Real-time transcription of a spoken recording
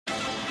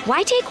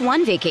Why take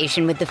one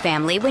vacation with the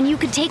family when you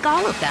could take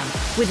all of them?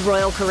 With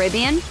Royal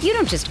Caribbean, you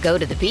don't just go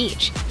to the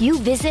beach. You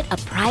visit a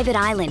private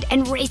island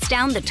and race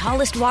down the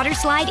tallest water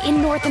slide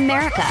in North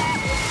America.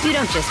 You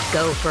don't just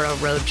go for a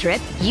road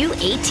trip. You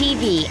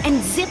ATV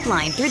and zip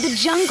line through the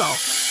jungle.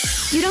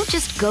 You don't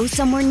just go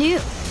somewhere new.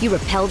 You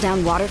rappel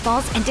down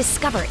waterfalls and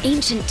discover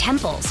ancient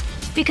temples.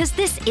 Because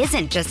this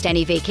isn't just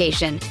any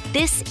vacation.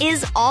 This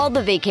is all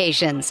the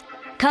vacations.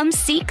 Come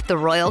seek the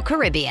Royal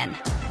Caribbean.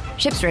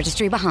 Ships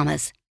Registry,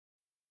 Bahamas.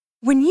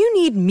 When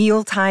you need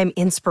mealtime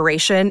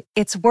inspiration,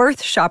 it's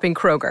worth shopping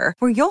Kroger,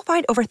 where you'll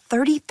find over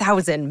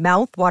 30,000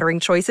 mouth-watering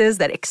choices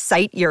that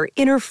excite your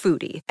inner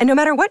foodie. And no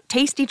matter what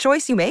tasty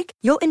choice you make,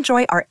 you'll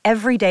enjoy our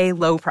everyday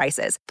low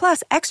prices,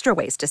 plus extra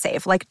ways to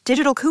save, like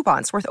digital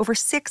coupons worth over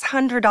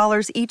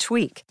 $600 each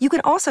week. You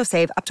can also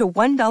save up to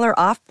 $1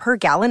 off per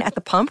gallon at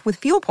the pump with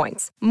fuel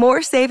points.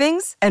 More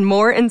savings and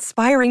more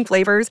inspiring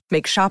flavors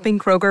make shopping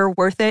Kroger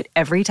worth it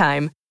every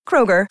time.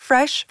 Kroger,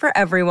 fresh for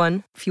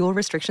everyone. Fuel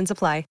restrictions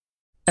apply.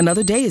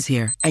 Another day is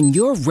here, and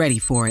you're ready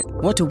for it.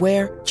 What to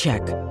wear?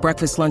 Check.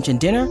 Breakfast, lunch, and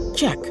dinner?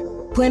 Check.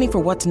 Planning for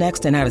what's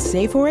next and how to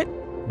save for it?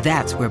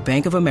 That's where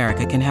Bank of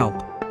America can help.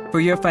 For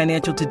your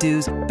financial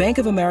to-dos, Bank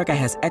of America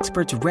has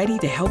experts ready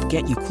to help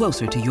get you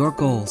closer to your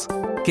goals.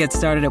 Get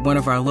started at one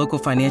of our local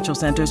financial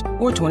centers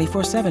or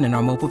 24/7 in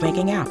our mobile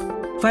banking app.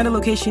 Find a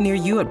location near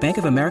you at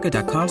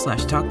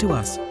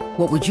bankofamerica.com/talktous.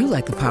 What would you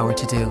like the power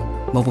to do?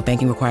 Mobile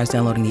banking requires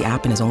downloading the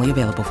app and is only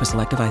available for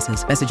select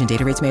devices. Message and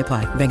data rates may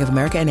apply. Bank of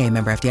America N.A.,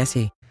 member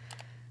FDIC.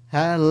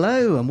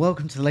 Hello and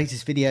welcome to the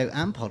latest video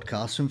and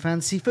podcast from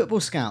Fantasy Football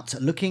Scout,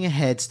 looking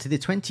ahead to the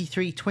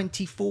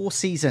 23-24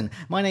 season.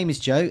 My name is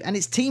Joe and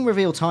it's team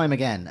reveal time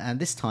again, and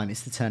this time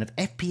it's the turn of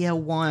FPL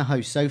Wire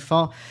host so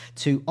far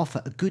to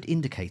offer a good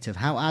indicator of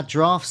how our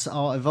drafts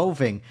are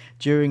evolving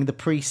during the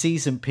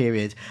pre-season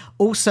period.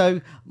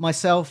 Also,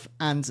 myself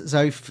and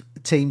Zof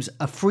teams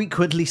are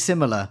frequently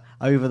similar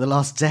over the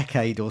last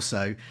decade or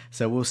so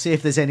we'll see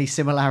if there's any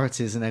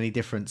similarities and any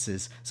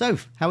differences.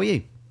 Zof, how are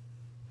you?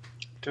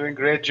 Doing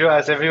great, Joe.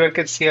 As everyone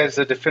can see, has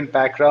a different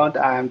background.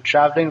 I'm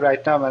traveling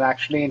right now. I'm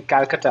actually in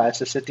Calcutta. It's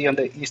a city on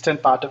the eastern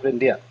part of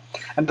India.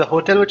 And the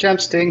hotel which I'm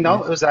staying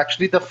now was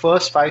actually the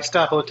first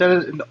five-star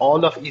hotel in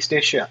all of East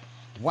Asia.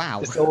 Wow.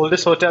 It's the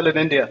oldest hotel in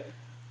India.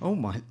 Oh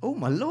my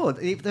lord!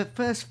 The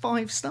first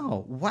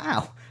 5-star.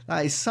 Wow,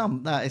 that is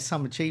some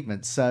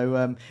achievement.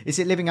 So, is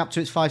it living up to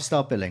its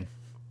 5-star billing?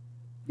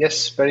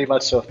 Yes, very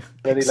much so.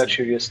 Very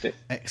luxurious stay.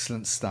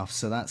 Excellent stuff.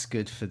 So that's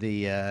good for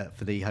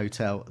the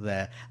hotel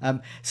there.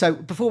 So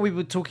before we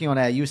were talking on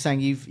air, you were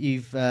saying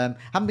you've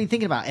haven't been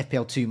thinking about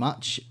FPL too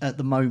much at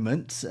the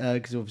moment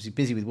because you're obviously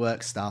busy with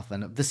work stuff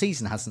and the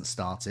season hasn't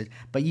started.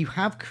 But you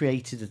have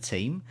created a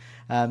team,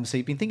 so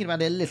you've been thinking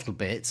about it a little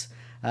bit.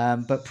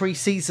 But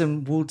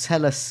pre-season will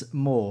tell us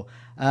more.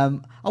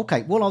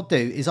 Okay, what I'll do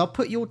is I'll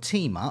put your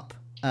team up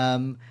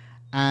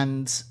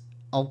and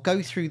I'll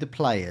go through the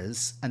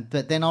players,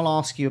 but then I'll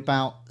ask you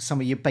about some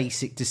of your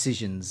basic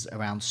decisions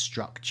around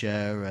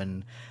structure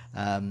and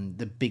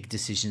the big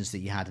decisions that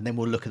you had, and then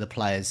we'll look at the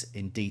players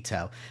in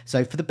detail.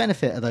 So for the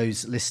benefit of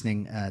those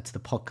listening to the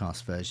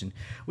podcast version,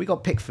 we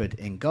got Pickford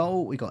in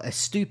goal, we got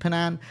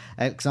Estupinan,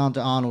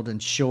 Alexander-Arnold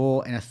and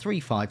Shaw in a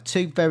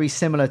 3-5-2, very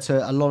similar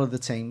to a lot of the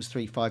teams,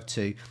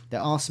 3-5-2.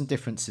 There are some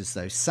differences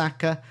though.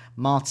 Saka,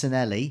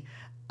 Martinelli,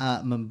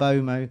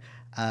 Mbeumo,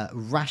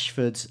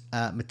 Rashford,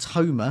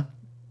 Matoma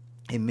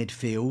in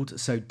midfield,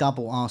 so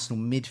double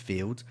Arsenal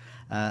midfield.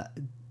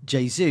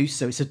 Jesus,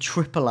 so it's a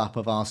triple up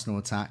of Arsenal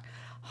attack.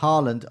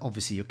 Haaland,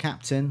 obviously your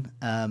captain,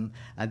 and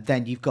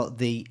then you've got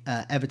the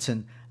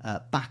Everton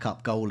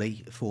backup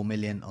goalie, 4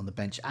 million on the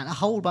bench, and a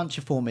whole bunch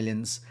of 4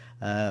 millions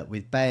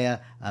with Bayer,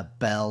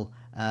 Bell,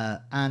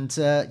 and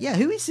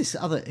who is this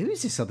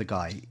other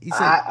guy?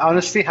 I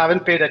honestly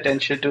haven't paid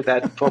attention to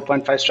that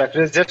 4.5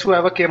 structure. It's just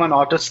whoever came on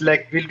auto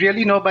select. We'll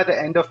really know by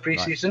the end of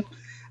preseason. Right.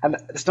 And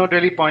there's not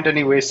really point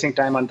any wasting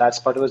time on that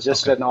spot. It was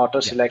just an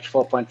auto-select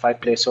 4.5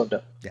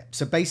 placeholder. Yeah.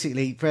 So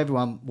basically, for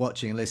everyone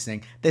watching and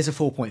listening, there's a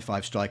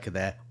 4.5 striker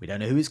there. We don't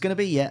know who it's going to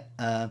be yet.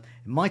 In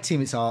my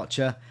team, it's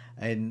Archer.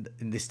 And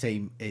in this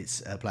team,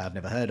 it's a player I've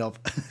never heard of.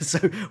 So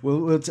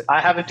I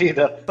haven't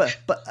either. But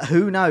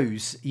who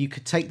knows? You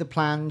could take the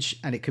plunge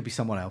and it could be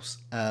someone else.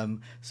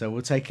 So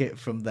we'll take it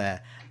from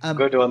there.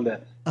 Good one there.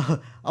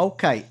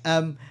 Okay.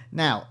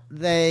 Now,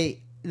 the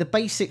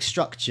basic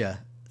structure...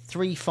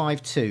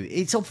 3-5-2.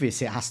 It's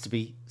obvious it has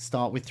to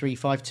start with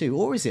 3-5-2,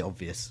 or is it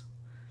obvious?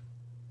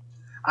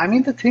 I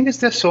mean, the thing is,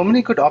 there's so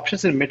many good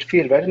options in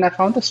midfield, right? And I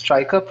found the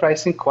striker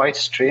pricing quite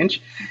strange.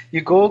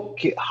 You go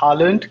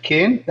Haaland,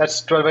 Kane,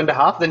 that's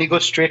 12.5, then you go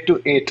straight to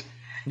 8.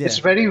 Yeah. It's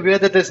very weird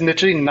that there's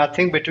literally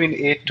nothing between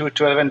 8 to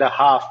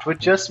 12.5, which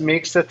just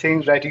makes the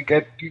thing right.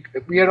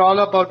 We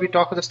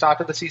talk at the start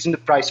of the season, the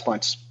price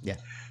points. Yeah.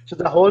 So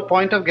the whole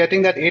point of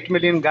getting that 8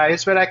 million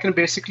guys where I can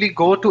basically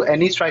go to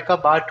any striker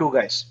bar 2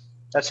 guys.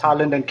 That's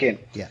Haaland and Kane.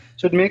 Yeah.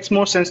 So it makes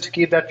more sense to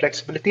keep that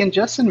flexibility. And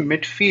just in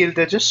midfield,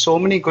 there's just so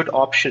many good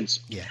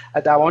options. Yeah.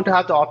 And I want to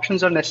have the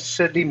options are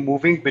necessarily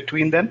moving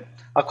between them.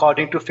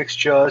 according to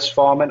fixtures,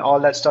 form, and all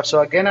that stuff.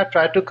 So again, I've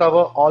tried to cover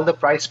all the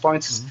price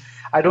points.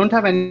 I don't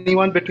have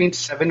anyone between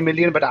 7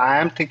 million, but I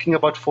am thinking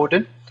about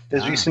Foden.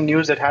 There's recent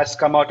news that has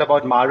come out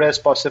about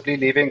Mahrez possibly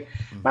leaving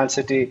Man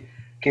City,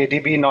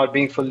 KDB not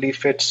being fully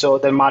fit. So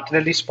the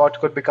Martinelli spot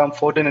could become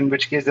Foden, in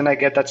which case then I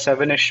get that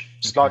 7-ish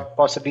slot,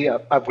 possibly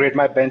upgrade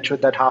my bench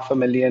with that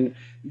 500,000.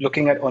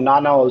 Looking at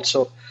Onana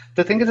also.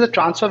 The thing is, the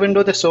transfer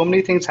window, there's so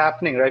many things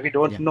happening, right? We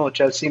don't know.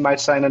 Chelsea might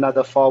sign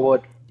another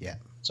forward. Yeah.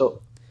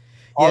 So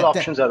all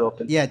options are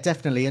open. Yeah,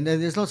 definitely. And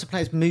there's lots of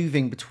players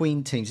moving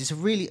between teams. It's a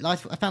really, I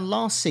found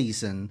last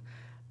season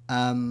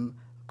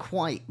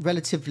quite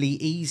relatively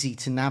easy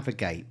to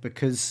navigate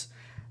because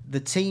the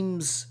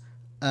teams,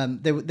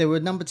 there were a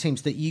number of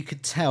teams that you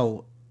could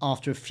tell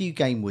after a few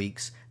game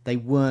weeks they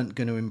weren't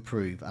going to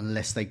improve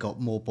unless they got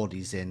more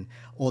bodies in,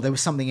 or there was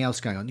something else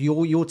going on.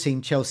 Your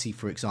team, Chelsea,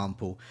 for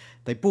example,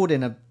 they brought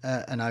in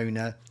an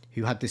owner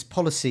who had this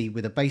policy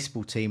with a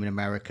baseball team in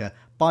America: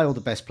 buy all the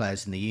best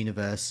players in the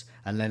universe,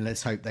 and then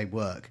let's hope they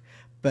work.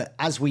 But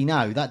as we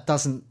know,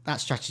 that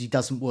strategy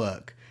doesn't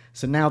work.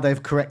 So now they're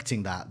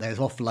correcting that. They're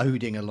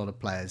offloading a lot of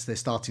players. They're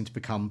starting to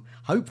become,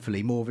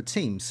 hopefully, more of a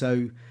team.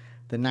 So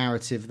the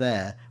narrative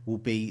there will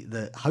be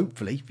that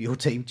hopefully for your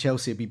team,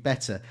 Chelsea will be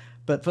better.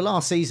 But for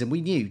last season, we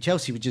knew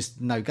Chelsea would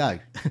just no go.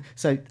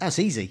 So that's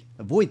easy.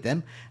 Avoid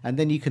them. And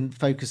then you can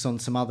focus on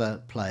some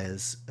other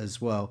players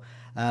as well.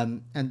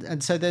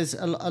 And so there's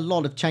a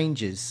lot of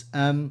changes.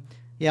 I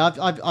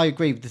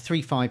agree with the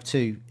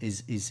 3-5-2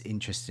 is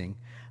interesting.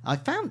 I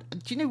found,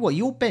 do you know what?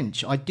 Your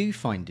bench I do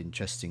find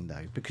interesting,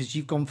 though, because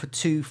you've gone for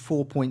 2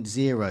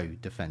 4.0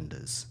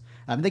 defenders.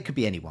 They could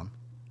be anyone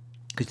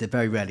because they're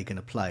very rarely going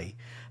to play.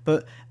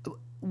 But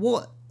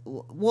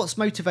what's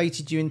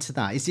motivated you into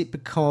that? Is it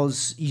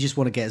because you just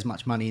want to get as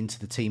much money into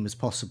the team as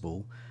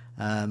possible?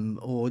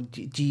 Or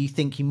do you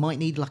think you might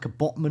need like a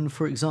Botman,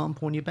 for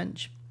example, on your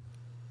bench?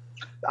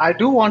 I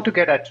do want to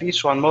get at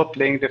least one more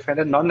playing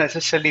defender, not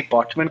necessarily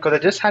Botman, because I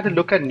just had a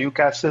look at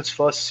Newcastle's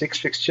first 6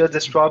 fixtures.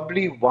 There's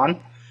probably one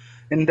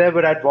in there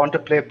where I'd want to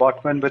play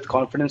Botman with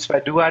confidence. If I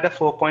do add a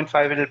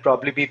 4.5, it'll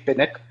probably be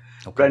Pinnock.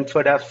 Okay.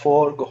 Brentford have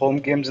 4 home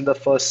games in the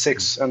first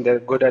 6, and they're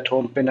good at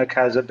home. Pinnock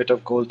has a bit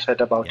of goal threat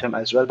about him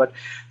as well. But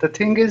the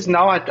thing is,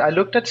 now I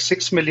looked at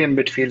 6 million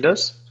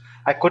midfielders.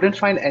 I couldn't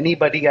find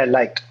anybody I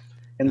liked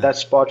in that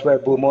spot where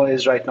Bumo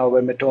is right now,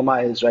 where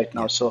Mitoma is right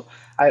now. So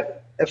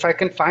if I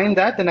can find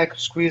that, then I could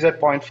squeeze at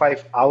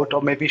 0.5 out,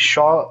 or maybe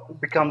Shaw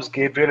becomes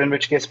Gabriel, in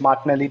which case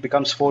Martinelli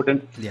becomes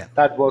Foden. Yeah.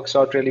 That works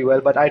out really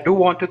well. But I do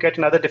want to get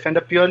another defender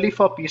purely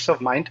for peace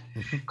of mind,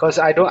 because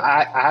I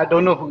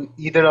don't know who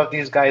either of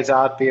these guys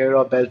are, Pierre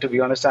or Bell, to be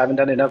honest. I haven't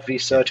done enough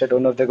research. I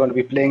don't know if they're going to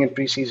be playing in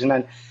preseason,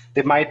 and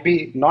they might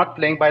be not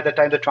playing by the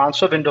time the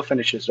transfer window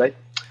finishes, right?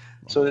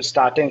 So they're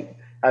starting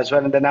as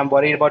well. And then I'm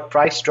worried about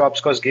price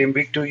drops, because game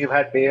week 2, you've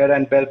had Bayer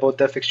and Bell, both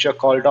their fixture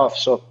called off.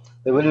 So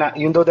they will not,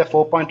 even though they're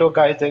 4.0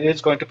 guys, there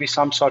is going to be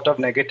some sort of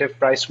negative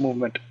price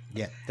movement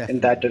in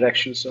that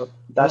direction. So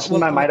that's in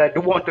my mind. I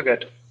do want to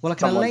get. Well, I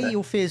can allay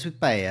your fears with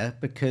Bayer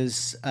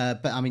because,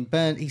 but I mean,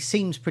 he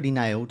seems pretty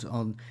nailed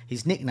on.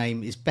 His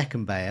nickname is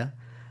Beckham Bayer.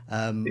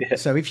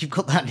 So if you've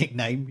got that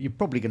nickname, you're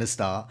probably going to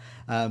start.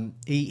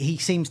 He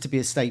seems to be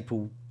a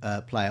staple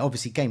player.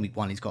 Obviously, game week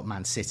 1, he's got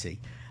Man City,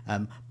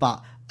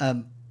 but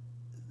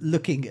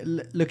looking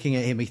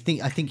at him, I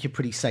think you're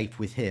pretty safe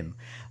with him.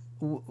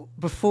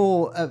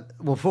 Before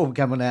we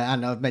come on,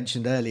 and I've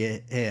mentioned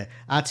earlier here,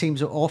 our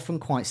teams are often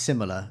quite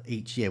similar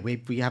each year.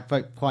 We have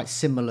quite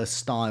similar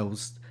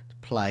styles to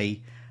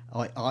play.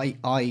 You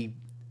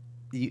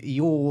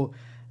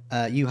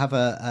have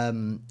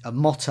a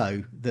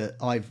motto that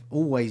I've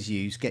always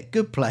used: get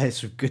good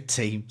players from good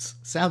teams.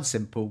 Sounds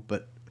simple,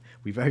 but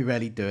we very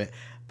rarely do it.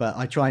 But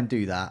I try and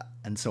do that,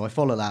 and so I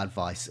follow that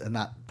advice, and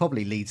that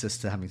probably leads us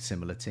to having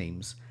similar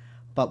teams.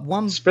 But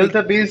Spill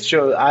the beans,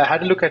 Joe. I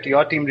had a look at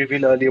your team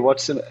reveal earlier.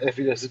 If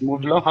it has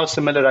moved along, how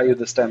similar are you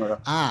this time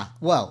around?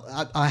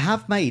 Well, I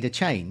have made a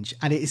change,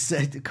 and it's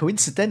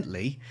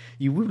coincidentally,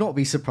 you will not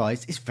be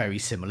surprised, it's very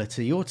similar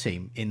to your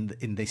team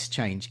in this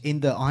change, in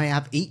that I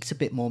have eked a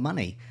bit more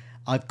money.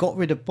 I've got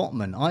rid of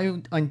Botman.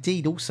 I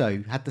indeed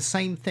also had the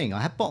same thing.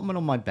 I had Botman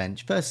on my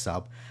bench, first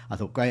sub. I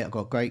thought, great, I've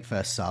got great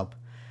first sub.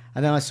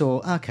 And then I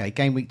saw, okay,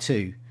 game week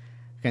 2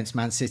 against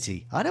Man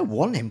City. I don't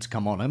want him to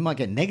come on. I might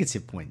get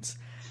negative points.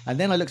 And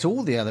then I looked at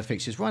all the other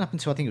fixtures right up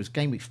until I think it was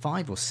game week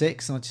 5 or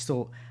 6, and I just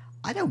thought,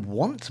 I don't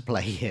want to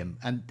play him.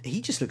 And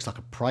he just looks like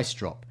a price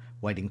drop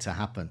waiting to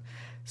happen.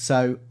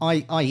 So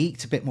I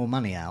eked a bit more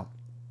money out.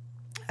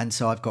 And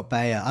so I've got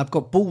Bayer. I've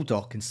got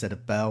Baldock instead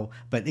of Bell,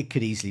 but it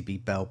could easily be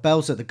Bell.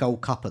 Bell's at the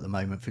Gold Cup at the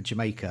moment for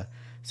Jamaica,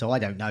 so I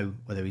don't know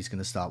whether he's going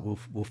to start.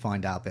 We'll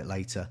find out a bit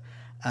later.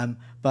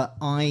 But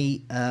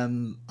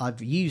I've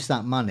used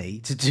that money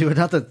to do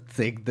another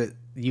thing that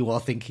you are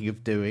thinking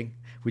of doing,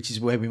 which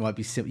is where we might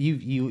be.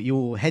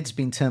 Your head's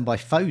been turned by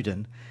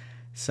Foden,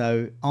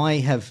 so I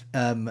have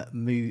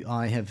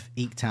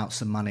eked out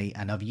some money,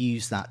 and I've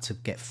used that to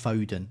get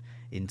Foden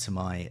into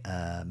my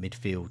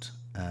midfield.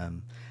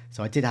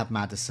 So I did have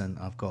Maddison,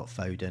 I've got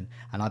Foden,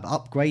 and I've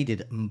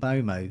upgraded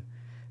Mbomo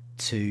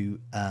to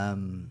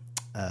Bowen,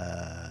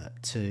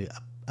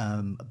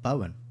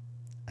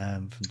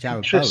 from Jared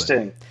Interesting.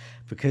 Bowen.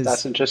 Because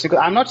that's interesting.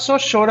 I'm not so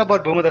sure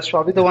about Boomer. That's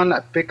probably the one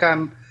pick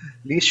I'm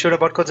least sure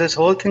about, because this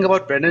whole thing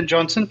about Brennan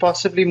Johnson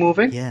possibly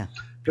moving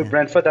to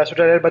Brentford. That's what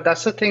I read. But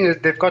that's the thing, is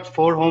they've got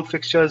 4 home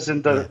fixtures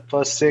in the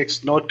first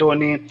 6. No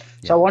Tony.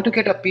 So I want to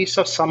get a piece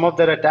of some of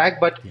their attack,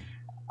 but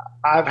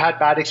I've had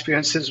bad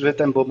experiences with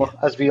Mbeumo,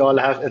 as we all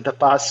have in the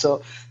past.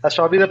 So that's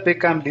probably the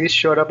pick I'm least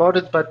sure about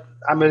it, but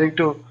I'm willing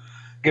to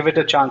give it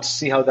a chance,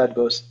 see how that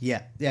goes.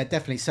 Yeah,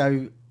 definitely.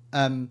 So,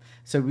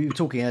 so we were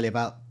talking earlier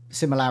about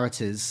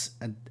similarities,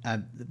 and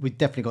we've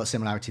definitely got a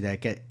similarity there.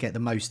 Get the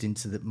most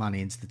into the money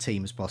into the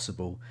team as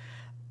possible.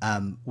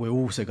 We've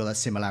also got that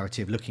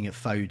similarity of looking at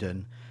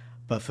Foden,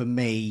 but for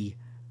me,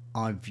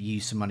 I've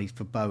used some money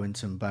for Bowen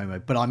and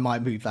Mbeumo, but I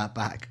might move that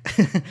back.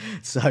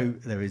 So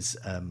there is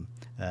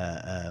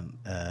another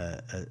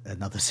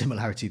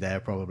similarity there,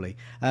 probably.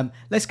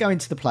 Let's go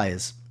into the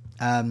players.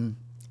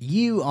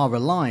 You are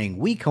relying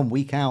week on,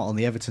 week out on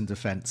the Everton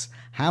defence.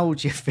 How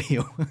would you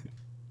feel?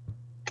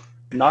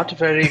 Not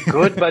very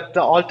good, but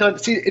the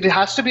alternative, see, it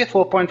has to be a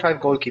 4.5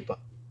 goalkeeper.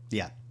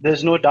 Yeah.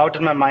 There's no doubt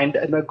in my mind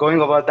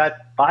going over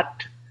that,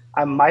 but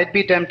I might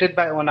be tempted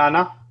by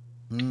Onana.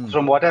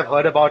 From what I've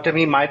heard about him,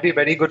 he might be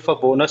very good for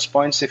bonus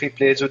points if he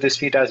plays with his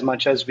feet as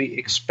much as we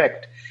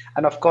expect.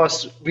 And of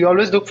course, we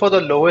always look for the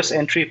lowest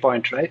entry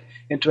point, right,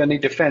 into any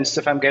defense.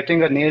 If I'm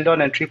getting a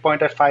nailed-on entry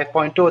point at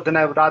 5.2, then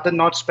I would rather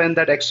not spend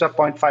that extra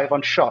 0.5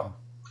 on Shaw.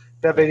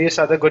 There are various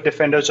other good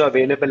defenders who are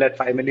available at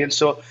 5 million.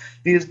 So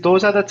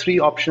those are the 3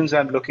 options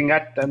I'm looking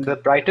at. And the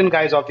Brighton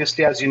guys,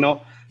 obviously, as you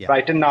know,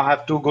 Brighton now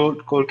have 2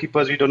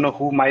 goalkeepers. We don't know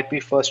who might be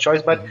first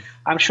choice, but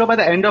I'm sure by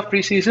the end of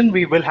preseason,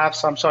 we will have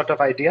some sort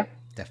of idea.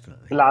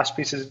 Definitely. The last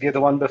piece is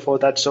the one before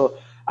that. So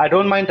I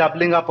don't mind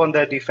doubling up on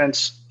their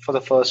defense for the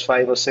first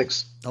 5 or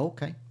 6.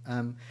 Okay.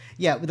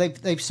 Yeah,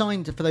 they've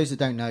signed, for those that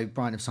don't know,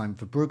 Brighton have signed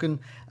for Bruggen.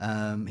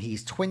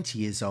 He's 20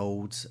 years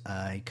old.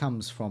 He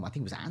comes from, I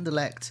think it was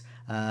Anderlecht.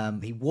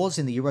 He was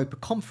in the Europa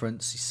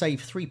Conference. He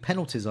saved 3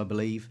 penalties, I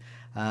believe.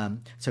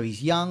 So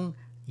he's young,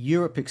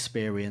 Europe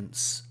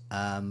experience,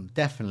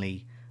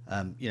 definitely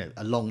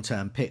a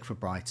long-term pick for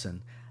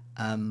Brighton.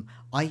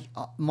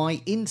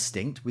 My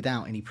instinct,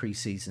 without any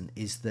pre-season,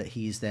 is that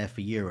he is there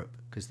for Europe,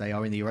 because they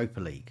are in the Europa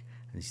League.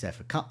 And he's there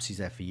for cups, he's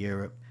there for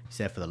Europe, he's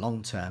there for the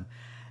long term.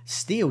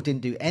 Steele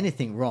didn't do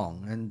anything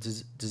wrong, and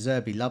De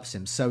Zerbi loves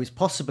him. So it's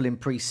possible in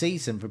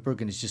pre-season for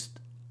Bruggen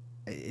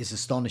is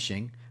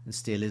astonishing, and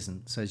Steele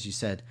isn't, so as you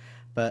said.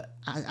 But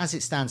as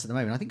it stands at the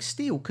moment, I think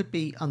Steele could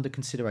be under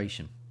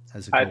consideration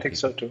as a goalkeeper. I think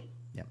so too.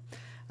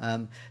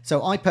 Yeah.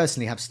 So I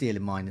personally have Steele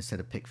in mind instead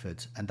of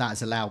Pickford, and that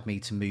has allowed me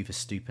to move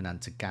Estupiñán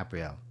to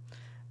Gabriel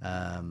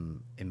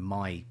in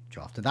my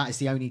draft. And that is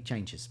the only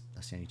changes.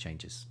 That's the only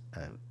changes,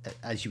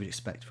 as you would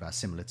expect for our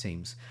similar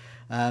teams.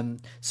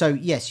 So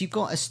yes, you've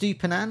got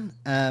Estupiñán,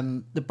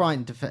 the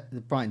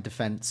Brighton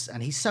defence,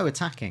 and he's so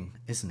attacking,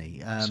 isn't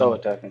he? So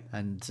attacking,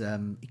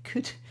 and he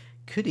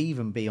could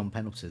even be on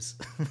penalties.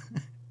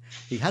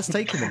 He has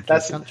taken them for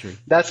his country.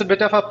 That's a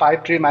bit of a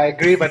pipe dream, I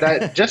agree.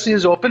 But just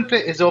his open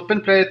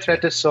play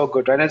threat is so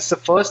good, right? And it's the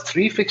first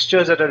 3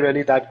 fixtures that are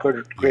really that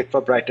great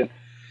for Brighton.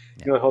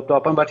 You hope to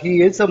open, but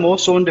he is the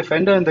most owned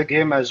defender in the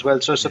game as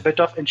well. So it's a bit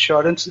of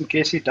insurance in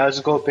case he does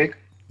go big.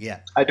 Yeah,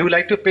 I do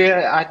like to pay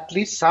at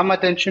least some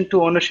attention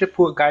to ownership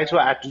who guys who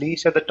are at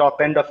least at the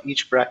top end of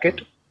each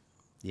bracket.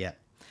 Yeah,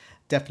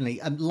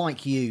 definitely. And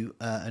like you,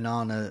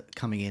 Onana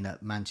coming in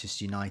at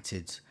Manchester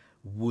United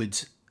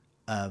would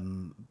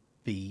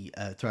be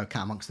throw a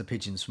cat amongst the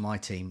pigeons for my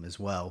team as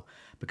well,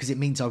 because it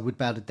means I would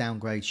be able to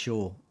downgrade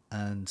Shaw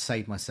and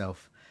save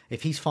myself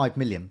if he's 5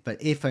 million.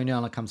 But if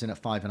Onana comes in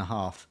at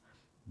 5.5,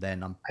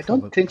 then I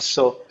don't think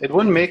so. It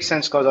wouldn't make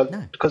sense because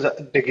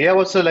De Gea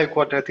was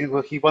I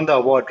think he won the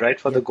award, right,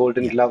 for the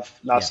Golden Glove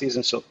last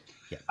season. So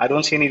I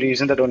don't see any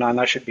reason that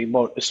Onana should be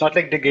more. It's not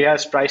like De Gea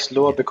is priced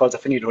lower because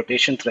of any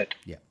rotation threat.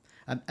 Yeah,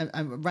 and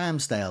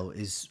Ramsdale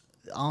is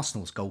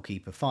Arsenal's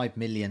goalkeeper, 5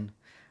 million.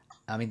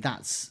 I mean,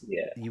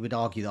 you would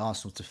argue that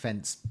Arsenal's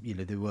defence,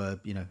 they were,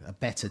 a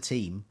better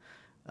team.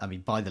 I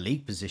mean, by the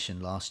league position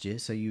last year,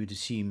 so you would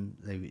assume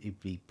they would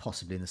be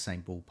possibly in the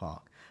same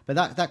ballpark.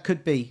 But that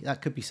could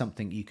be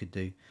something you could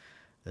do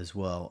as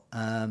well.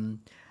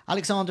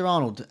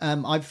 Alexander-Arnold.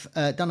 I've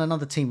done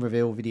another team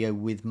reveal video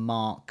with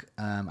Mark,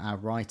 our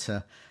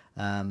writer,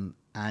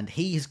 and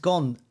he has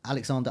gone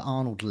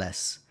Alexander-Arnold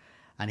less.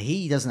 And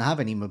he doesn't have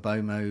any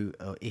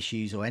Mbeumo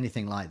issues or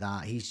anything like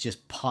that. He's just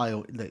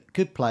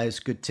good players,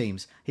 good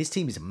teams. His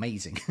team is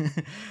amazing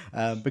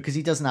because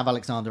he doesn't have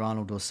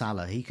Alexander-Arnold or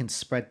Salah. He can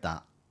spread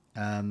that.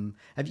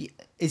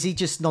 Is he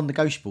just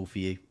non-negotiable for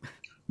you?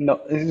 No,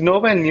 it's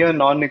nowhere near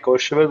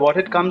non-negotiable. What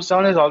it comes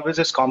down is always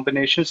this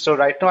combination. So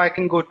right now I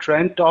can go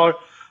Trent or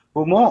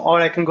Mbeumo,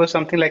 or I can go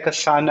something like a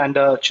Son and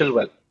a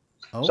Chilwell.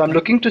 Okay. So I'm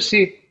looking to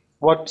see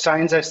what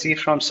signs I see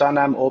from Son.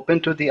 I'm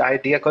open to the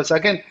idea because,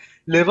 again,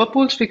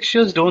 Liverpool's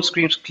fixtures don't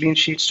scream clean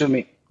sheets to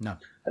me. No.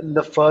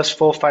 The first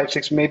 4, 5,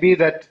 6, maybe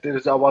that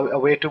there's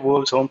away to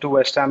Wolves, home to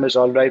West Ham is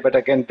all right. But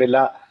again,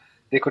 Villa,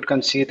 they could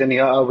concede. Then you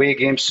have away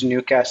games to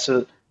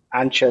Newcastle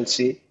and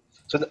Chelsea.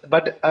 So,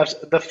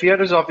 the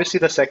fear is obviously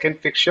the second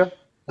fixture,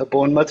 the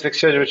Bournemouth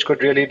fixture, which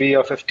could really be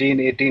a 15,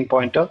 18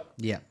 pointer.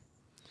 Yeah.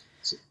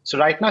 So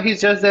right now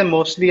he's just there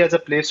mostly as a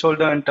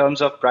placeholder in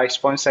terms of price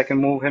points. I can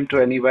move him to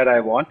anywhere I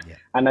want. Yeah.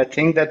 And I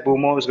think that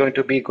Bumo is going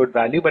to be good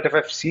value. But if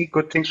I see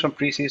good things from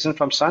preseason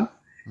from Son,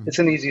 it's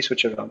an easy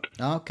switch around.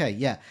 Okay,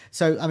 yeah.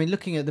 So, I mean,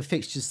 looking at the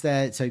fixtures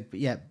there, so,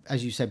 yeah,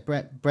 as you said,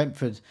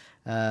 Brentford,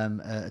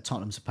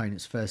 Tottenham's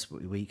opponents first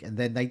week, and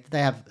then they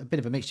have a bit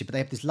of a mixture, but they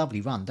have this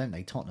lovely run, don't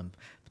they, Tottenham,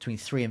 between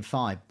 3 and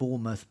 5,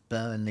 Bournemouth,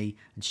 Burnley,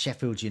 and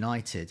Sheffield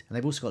United. And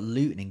they've also got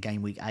Luton in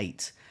game week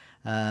 8.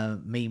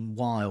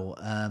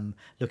 Meanwhile,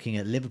 looking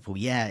at Liverpool,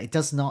 yeah, it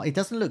doesn't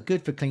look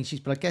good for clean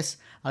sheets, but I guess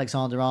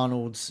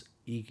Alexander-Arnold's,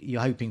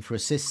 you're hoping for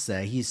assists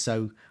there. He's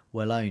so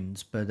well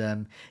owned, but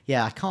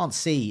yeah, I can't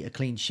see a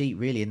clean sheet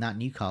really in that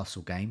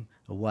Newcastle game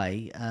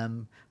away.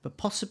 But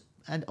possibly,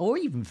 or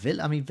even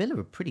Villa. I mean, Villa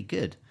are pretty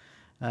good.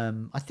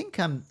 I think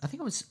I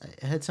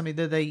heard something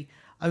that they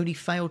only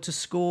failed to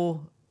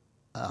score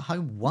at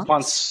home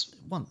once.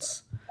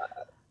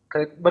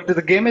 Okay. But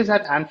the game is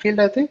at Anfield,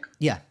 I think.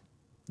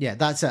 Yeah,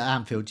 that's at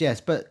Anfield,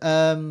 yes. But,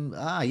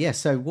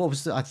 so what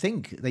was I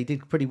think they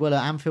did pretty well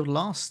at Anfield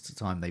last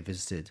time they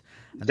visited.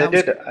 And they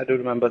did, I do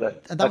remember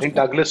that. I think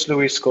Douglas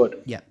Luiz scored.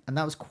 Yeah, and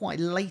that was quite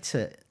late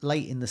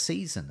in the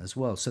season as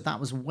well. So that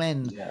was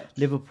when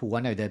Liverpool,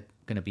 I know they're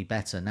going to be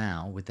better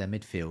now with their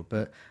midfield,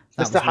 but...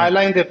 That's the high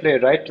line they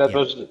played, right?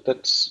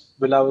 That's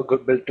Villa a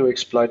good build to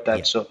exploit that.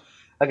 Yeah. So,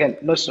 again,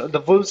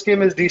 the Wolves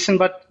game is decent,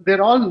 but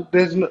they're only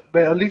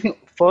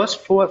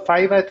first 4 or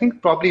 5, I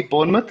think, probably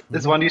Bournemouth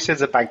is one you say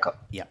is a banker.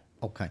 Yeah,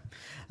 okay.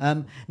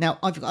 Now,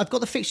 I've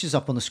got the fixtures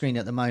up on the screen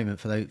at the moment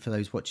for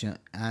those watching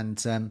it,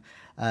 and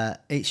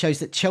it shows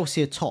that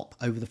Chelsea are top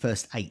over the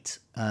first 8.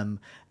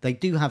 They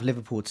do have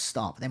Liverpool to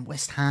start, but then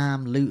West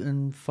Ham,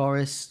 Luton,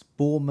 Forest,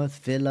 Bournemouth,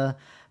 Villa,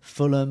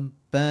 Fulham,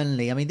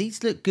 Burnley. I mean,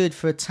 these look good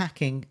for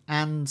attacking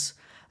and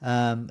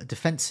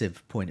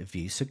defensive point of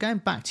view. So going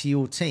back to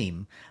your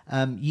team,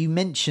 you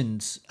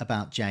mentioned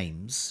about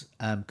James,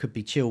 could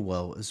be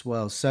Chilwell as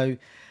well. So,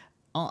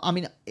 I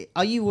mean,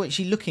 are you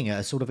actually looking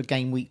at a sort of a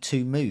game week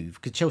 2 move?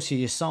 Because Chelsea are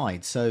your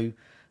side, so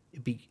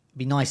it'd be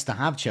nice to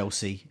have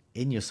Chelsea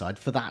in your side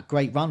for that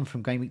great run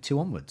from game week 2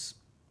 onwards.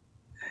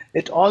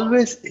 It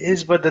always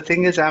is, but the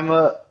thing is, I'm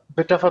a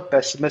bit of a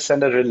pessimist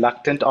and a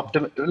reluctant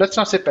optimist. Let's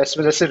not say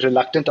pessimist, let's say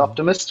reluctant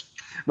optimist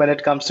when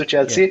it comes to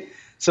Chelsea. Yeah.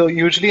 So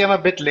usually I'm a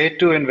bit late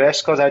to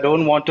invest because I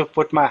don't want to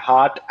put my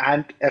heart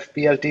and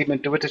FPL team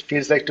into it. It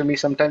feels like to me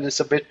sometimes it's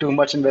a bit too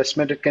much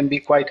investment. It can be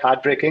quite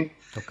heartbreaking.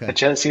 Okay.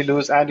 Chelsea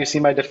lose and you see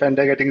my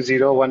defender getting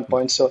 0-1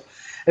 points. So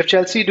if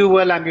Chelsea do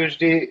well, I'm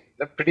usually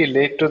pretty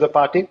late to the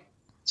party.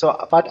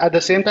 So, but at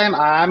the same time,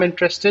 I am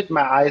interested.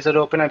 My eyes are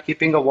open. I'm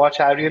keeping a watch.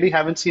 I really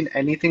haven't seen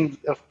anything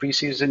of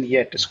preseason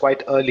yet. It's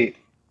quite early.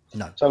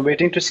 No. So I'm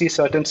waiting to see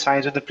certain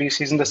signs of the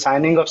preseason. The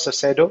signing of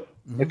Sassedo,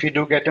 if you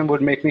do get him,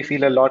 would make me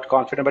feel a lot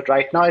confident. But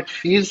right now, it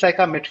feels like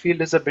our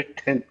midfield is a bit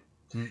thin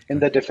in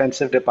the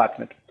defensive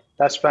department.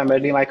 That's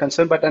primarily my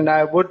concern. But and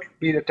I would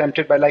be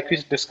tempted by, like we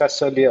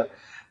discussed earlier,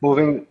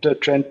 moving the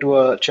trend to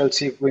a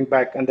Chelsea wing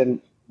back and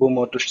then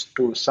Bumo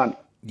to Son.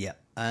 Yeah.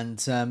 And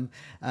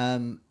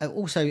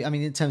also, I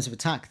mean, in terms of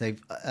attack,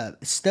 they've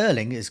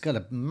Sterling has got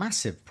a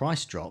massive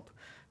price drop,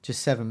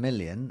 just 7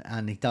 million,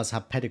 and he does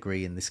have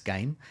pedigree in this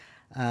game.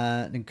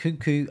 And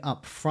Nkunku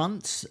up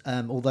front,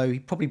 although he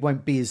probably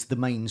won't be as the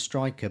main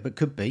striker, but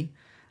could be.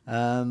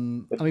 I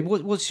mean,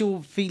 what's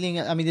your feeling?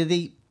 I mean,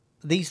 are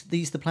these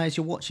the players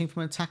you're watching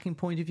from an attacking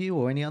point of view,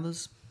 or any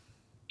others?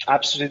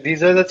 Absolutely,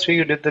 these are the 3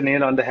 you did the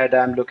nail on the head.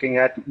 I'm looking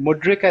at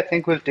Mudryk. I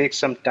think will take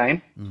some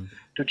time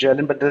to gel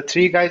in, but the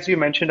 3 guys you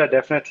mentioned are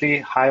definitely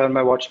high on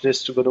my watch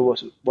list to go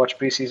to watch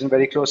preseason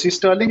very closely.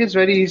 Sterling is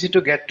very easy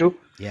to get to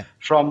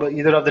from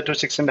either of the 2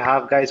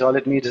 6.5 guys. All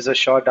it needs is a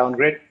short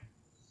downgrade.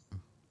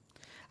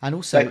 And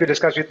also, like we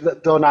discussed,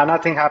 the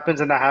Onana thing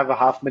happens and I have a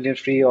 500,000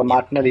 free, or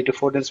Martinelli to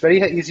Foden. It's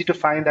very easy to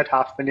find that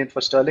 500,000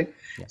 for Sterling.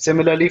 Yeah.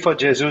 Similarly for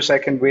Jesus, I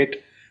can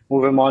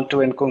move him on to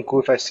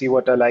Nkunku if I see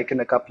what I like in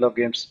a couple of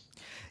games.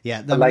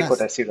 Yeah,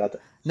 what I see rather.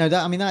 No,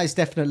 that is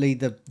definitely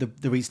the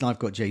reason I've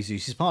got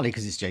Jesus. It's partly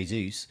because it's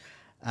Jesus,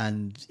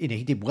 and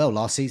he did well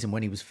last season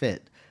when he was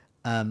fit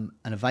and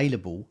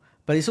available.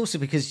 But it's also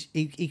because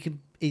he can.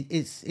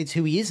 It's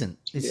who he isn't.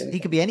 He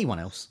could be anyone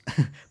else.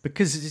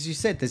 Because as you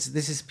said, there's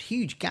this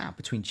huge gap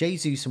between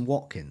Jesus and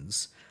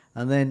Watkins,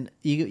 and then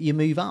you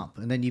move up,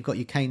 and then you've got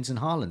your Kanes and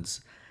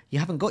Haalands. You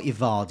haven't got your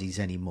Vardys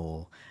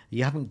anymore.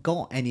 You haven't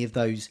got any of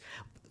those.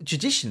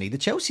 Traditionally, the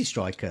Chelsea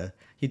striker,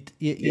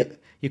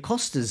 your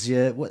Costas,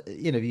 your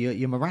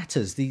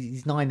Moratas,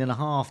 these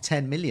 9.5,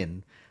 10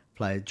 million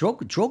players.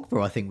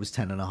 Drogba, I think, was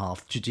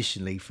 10.5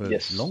 traditionally for a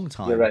long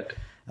time. You're right.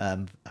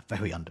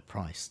 Very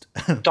underpriced.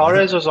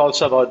 Torres was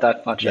also about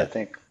that much, I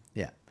think.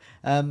 Yeah.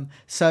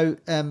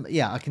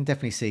 I can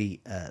definitely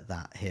see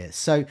that here.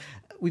 So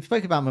we've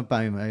spoken about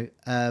Mbeumo.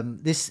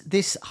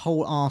 This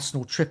whole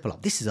Arsenal triple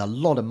up. This is a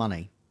lot of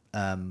money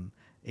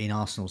in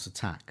Arsenal's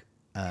attack.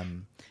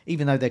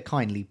 Even though they're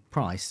kindly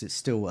priced, it's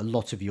still a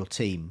lot of your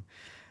team.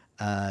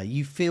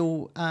 You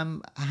feel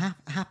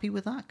happy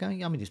with that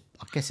going? I mean,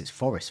 I guess it's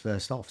Forest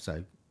first off, so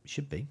it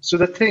should be. So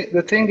the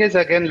thing is,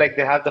 again, like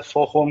they have the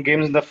 4 home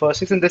games in the first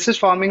 6, and this is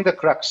forming the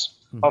crux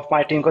of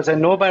my team, because I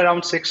know by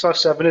around 6 or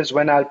 7 is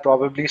when I'll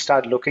probably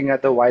start looking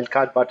at the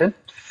wildcard button.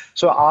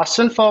 So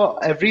Arsenal,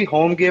 for every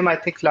home game, I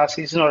think last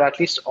season, or at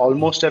least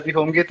almost every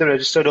home game, they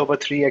registered over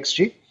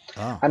 3xG.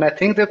 And I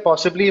think they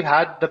possibly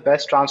had the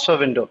best transfer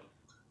window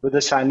with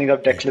the signing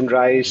of Declan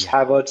Rice,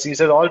 Havertz.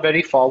 These are all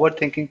very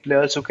forward-thinking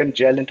players who can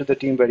gel into the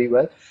team very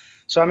well.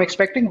 So I'm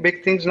expecting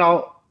big things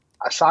now.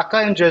 Saka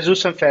and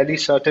Jesus I'm fairly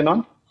certain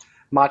on.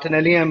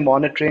 Martinelli I'm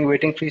monitoring,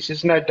 waiting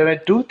pre-season. I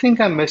do think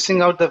I'm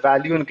missing out the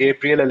value in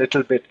Gabriel a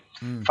little bit.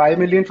 5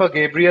 million for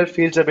Gabriel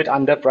feels a bit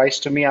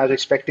underpriced to me. I was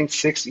expecting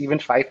 6, even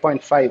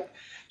 5.5.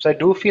 So I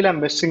do feel I'm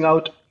missing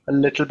out a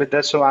little bit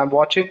there. So I'm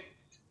watching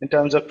in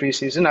terms of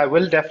preseason. I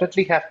will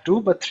definitely have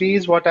 2, but 3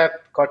 is what I've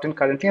gotten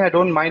currently. And I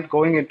don't mind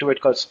going into it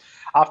because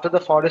after the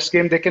Forest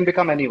game, they can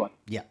become anyone.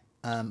 Yeah.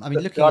 I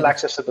mean, they're all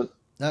accessible.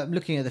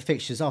 Looking at the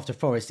fixtures after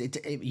Forest,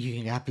 you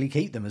can happily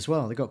keep them as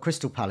well. They've got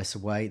Crystal Palace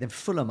away, then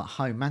Fulham at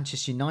home,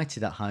 Manchester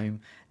United at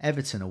home,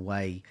 Everton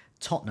away,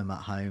 Tottenham at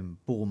home,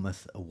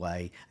 Bournemouth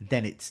away.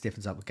 Then it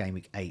stiffens up with game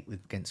week 8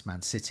 against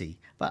Man City,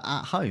 but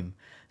at home.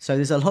 So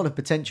there's a lot of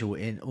potential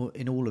in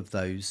all of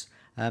those.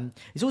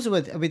 It's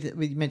also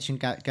we mentioned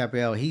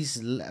Gabriel.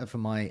 He's,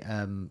 from my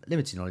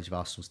limited knowledge of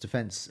Arsenal's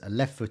defence,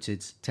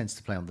 left-footed, tends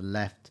to play on the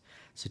left.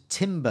 So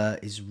Timber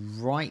is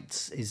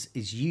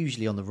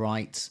usually on the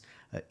right,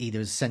 either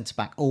as centre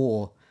back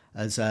or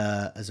as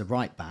a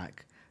right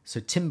back. So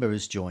Timber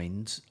has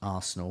joined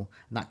Arsenal,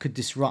 and that could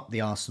disrupt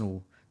the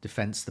Arsenal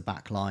defence, the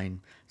back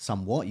line,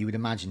 somewhat. You would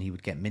imagine he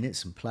would get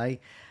minutes and play,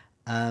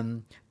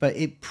 but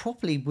it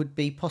probably would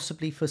be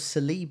possibly for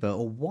Saliba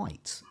or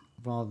White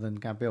rather than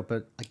Gabriel.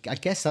 But I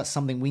guess that's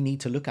something we need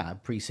to look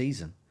at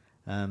pre-season,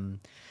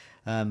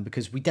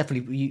 because we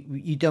definitely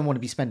you don't want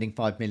to be spending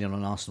 5 million on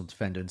an Arsenal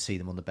defender and see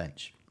them on the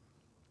bench.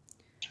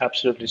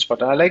 Absolutely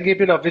spot on. I like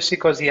Gabriel obviously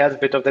because he has a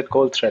bit of that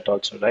goal threat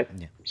also, right?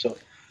 Yeah. So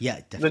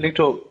definitely. willing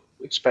to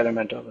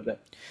experiment over there.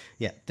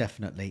 Yeah,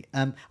 definitely.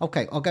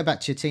 Okay, I'll go back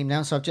to your team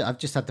now. So I've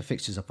just had the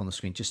fixtures up on the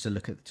screen just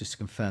to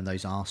confirm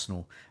those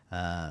Arsenal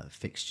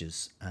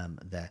fixtures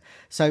there.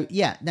 So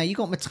now you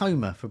got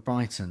Matoma for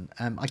Brighton.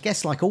 I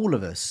guess like all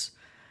of us,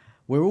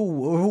 we're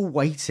all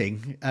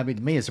waiting. I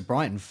mean, me as a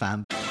Brighton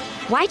fan.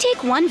 Why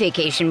take one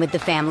vacation with the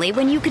family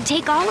when you could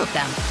take all of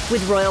them?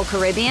 With Royal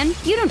Caribbean,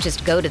 you don't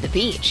just go to the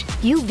beach.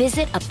 You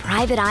visit a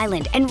private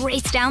island and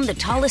race down the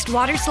tallest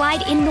water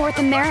slide in North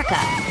America.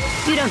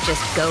 You don't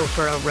just go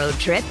for a road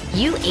trip.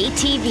 You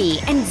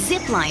ATV and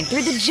zip line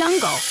through the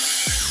jungle.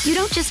 You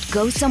don't just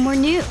go somewhere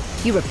new.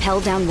 You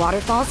rappel down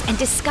waterfalls and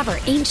discover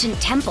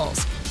ancient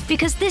temples.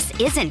 Because this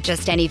isn't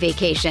just any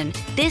vacation.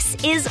 This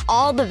is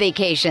all the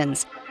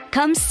vacations.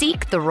 Come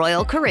seek the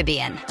Royal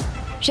Caribbean.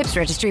 Ships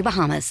Registry,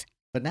 Bahamas.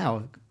 But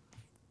now,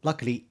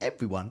 luckily,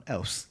 everyone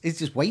else is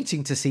just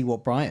waiting to see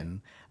what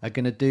Brighton are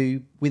going to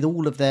do with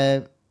all of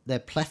their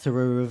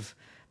plethora of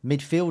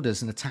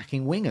midfielders and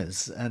attacking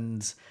wingers.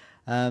 And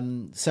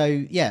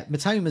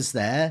Matoma's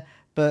there,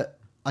 but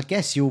I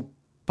guess you're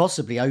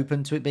possibly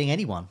open to it being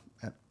anyone.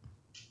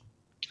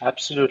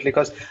 Absolutely,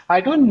 because I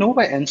don't know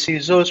why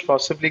Enciso is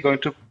possibly going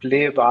to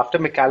play after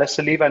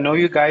McAllister leave. I know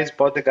you guys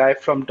bought the guy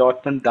from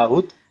Dortmund,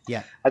 Dahoud.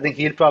 Yeah. I think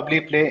he'll probably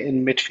play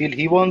in midfield.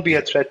 He won't be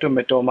a threat to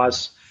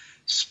Matoma's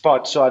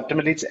spot. So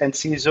ultimately it's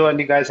Enciso and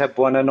you guys have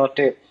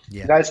Buonanotte.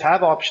 You guys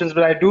have options,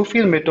 but I do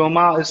feel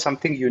Mitoma is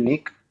something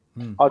unique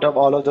out of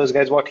all of those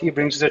guys. What he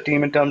brings to the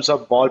team in terms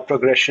of ball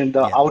progression,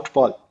 the out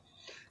ball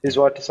is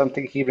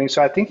something he brings.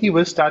 So I think he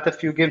will start a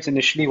few games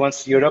initially.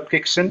 Once Europe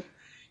kicks in,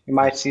 you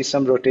might see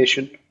some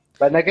rotation.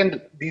 But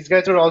again, these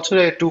guys are also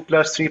a 2+,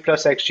 3+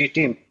 XG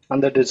team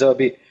under De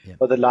Zerbi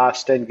for the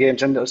last 10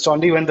 games. And it's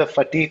only when the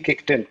fatigue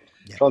kicked in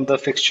from the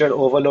fixture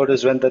overload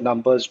is when the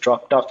numbers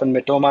dropped off, and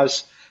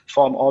Mitoma's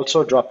form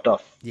also dropped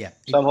off.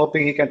 So I'm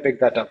hoping he can pick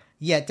that up.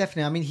 Yeah,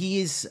 definitely. I mean, he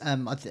is,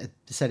 I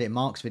said it in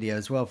Mark's video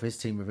as well for his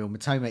team reveal,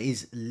 Matoma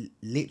is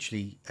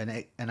literally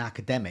an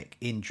academic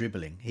in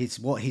dribbling.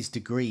 What his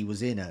degree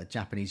was in at a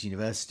Japanese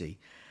university.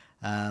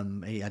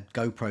 He had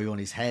GoPro on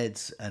his head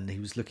and he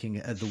was looking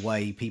at the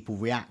way people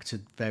react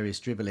to various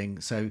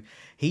dribbling. So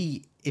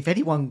if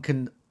anyone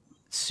can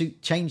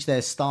change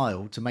their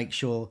style to make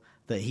sure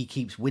that he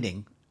keeps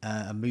winning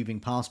and moving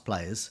past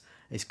players,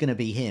 it's going to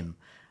be him.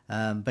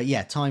 But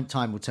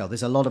time will tell.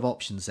 There's a lot of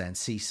options there, and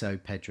Ciso,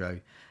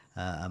 Pedro,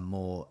 and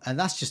more. And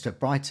that's just at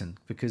Brighton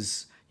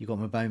because you've got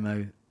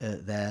Mabomo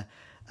there,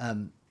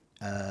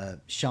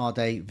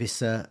 Sade,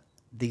 Visser.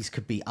 These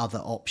could be other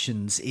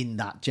options in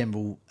that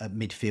general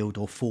midfield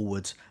or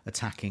forward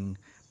attacking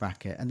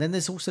bracket. And then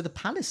there's also the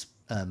Palace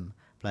players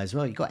as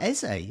well. You've got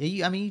Eze. Are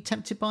you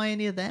tempted by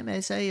any of them?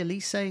 Eze,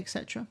 Elise,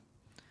 etc.?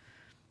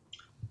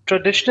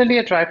 Traditionally,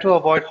 I try to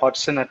avoid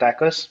Hodgson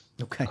attackers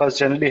because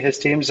generally his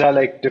teams are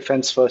like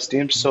defense first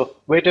teams. So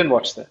wait and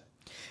watch there.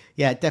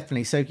 Yeah,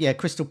 definitely. So, yeah,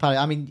 Crystal Palace.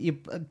 I mean,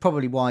 you're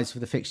probably wise for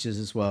the fixtures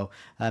as well.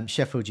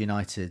 Sheffield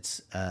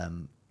United's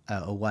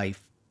away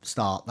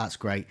start, that's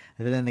great.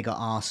 And then they got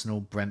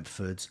Arsenal,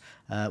 Brentford,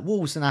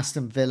 Wolves and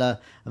Aston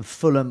Villa, and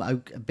Fulham a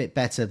bit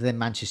better, but then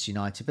Manchester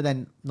United, but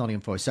then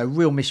Nottingham Forest. So,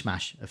 real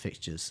mishmash of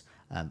fixtures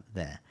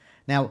there.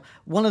 Now,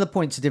 one of the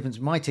points of difference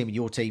with my team and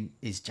your team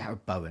is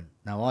Jared Bowen.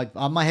 Now,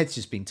 my head's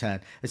just been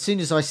turned. As soon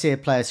as I see a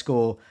player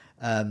score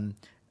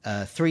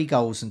 3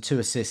 goals and 2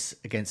 assists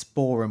against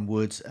Boreham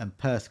Wood and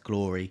Perth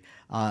Glory,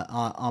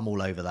 I'm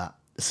all over that.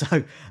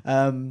 So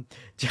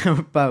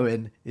Jared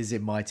Bowen is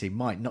in my team.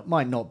 Might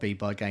not be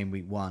by game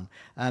week 1.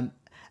 Are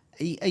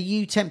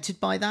you tempted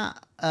by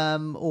that,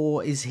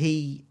 or is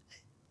he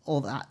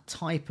or that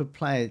type of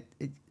player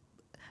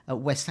at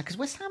West Ham? Because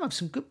West Ham have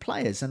some good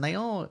players, and they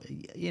are,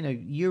 a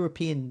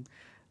European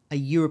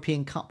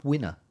Cup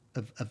winner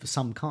of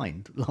some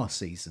kind last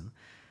season.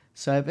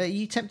 So, are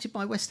you tempted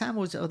by West Ham,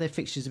 or are their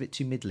fixtures a bit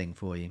too middling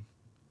for you?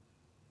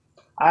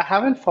 I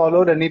haven't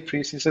followed any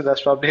preseason.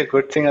 That's probably a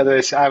good thing.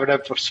 Otherwise, I would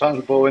have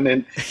swung Bowen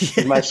in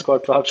my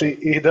squad probably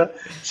either.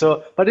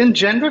 So, but in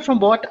general, from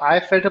what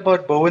I felt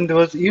about Bowen, there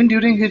was even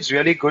during his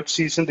really good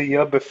season the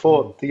year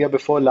before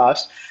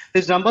last,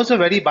 his numbers are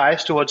very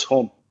biased towards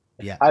home.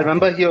 Yeah, I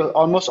remember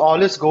almost all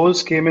his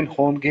goals came in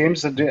home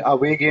games. And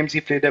away games, he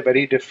played a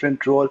very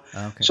different role.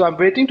 Okay. So I'm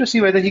waiting to see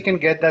whether he can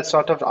get that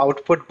sort of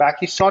output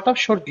back. He sort of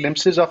showed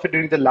glimpses of it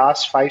during the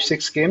last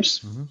 5-6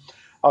 games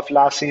of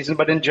last season.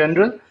 But in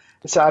general,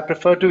 so I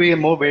prefer to be a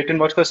more wait and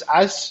watch, because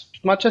as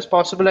much as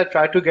possible, I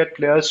try to get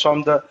players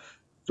from the,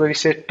 so we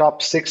say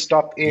top 6,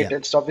 top 8. Yeah.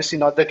 It's obviously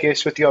not the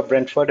case with your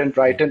Brentford and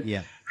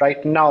Brighton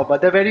right now, but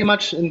they're very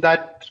much in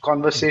that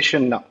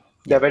conversation now.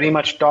 They're very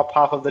much top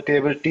half of the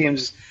table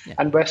teams. Yeah.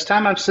 And West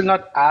Ham, I'm still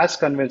not as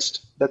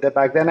convinced that they're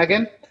back. Then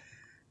again,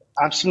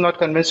 I'm still not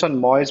convinced on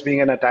Moyes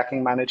being an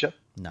attacking manager.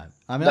 No.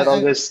 I mean, that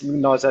always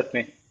gnaws at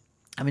me.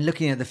 I mean,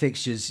 looking at the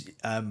fixtures,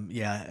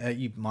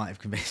 you might have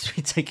convinced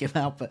me to take him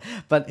out,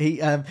 but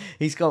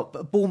he's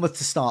got Bournemouth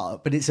to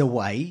start, but it's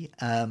away.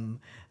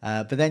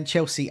 But then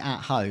Chelsea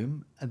at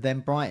home, and then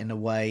Brighton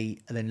away,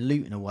 and then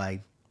Luton away,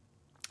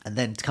 and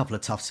then a couple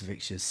of tough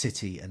fixtures,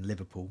 City and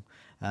Liverpool.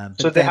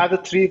 So they have the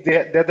 3.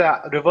 They're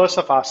the reverse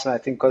of Arsenal, I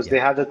think, because they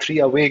have the 3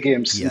 away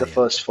games in the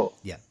first 4.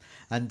 Yeah,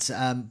 and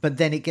but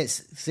then it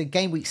gets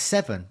game week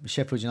 7 with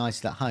Sheffield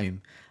United at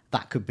home.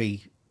 That could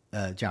be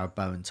Jared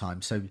Bowen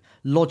time. So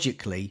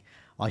logically,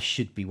 I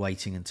should be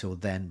waiting until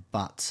then.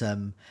 But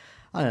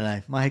I don't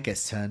know. My head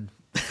gets turned.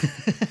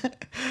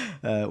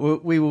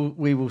 We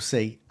will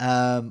see.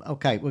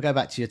 Okay, we'll go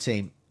back to your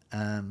team.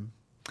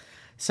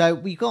 So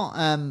we got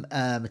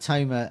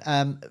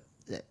Matoma,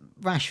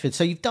 Rashford.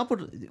 So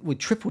we've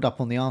tripled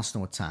up on the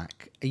Arsenal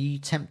attack. Are you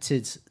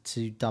tempted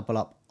to double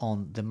up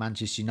on the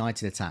Manchester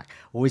United attack,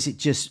 or is it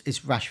just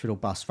Rashford or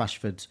bust?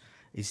 Rashford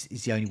is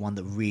the only one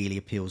that really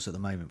appeals at the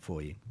moment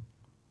for you.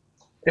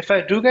 If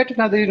I do get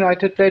another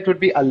United player, it would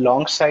be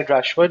alongside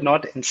Rashford,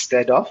 not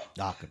instead of.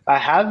 Okay. I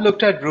have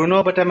looked at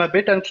Bruno, but I'm a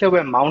bit unclear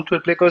where Mount will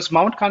play, because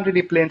Mount can't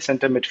really play in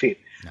centre midfield.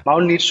 No.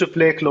 Mount needs to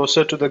play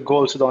closer to the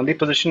goal. So the only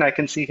position I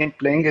can see him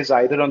playing is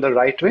either on the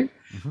right wing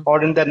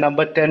or in the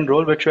number 10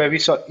 role, this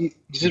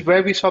is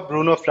where we saw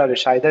Bruno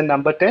flourish, either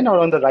number 10 or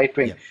on the right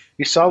wing. Yeah.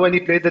 We saw when he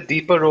played the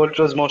deeper role, it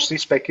was mostly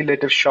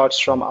speculative shots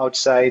from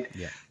outside.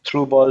 Yeah.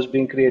 Through balls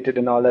being created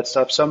and all that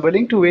stuff. So I'm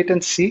willing to wait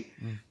and see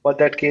what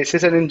that case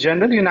is. And in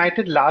general,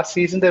 United last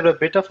season, they were a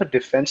bit of a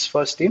defense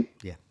first team.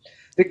 Yeah.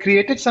 They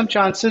created some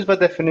chances, but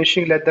their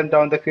finishing let them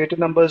down. The creative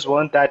numbers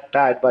weren't that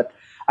bad, but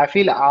I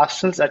feel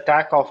Arsenal's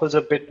attack offers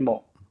a bit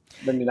more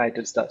than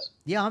United's does.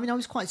 Yeah, I mean, I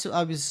was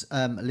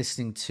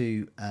listening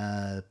to,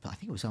 I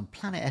think it was on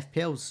Planet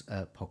FPL's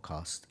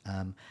podcast,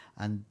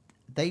 and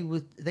they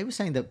were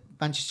saying that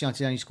Manchester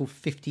United only scored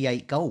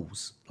 58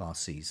 goals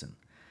last season.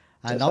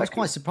 And I was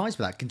quite surprised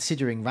by that,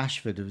 considering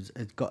Rashford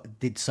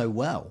did so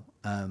well.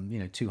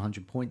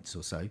 200 points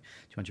or so,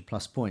 200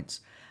 plus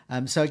points.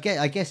 So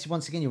I guess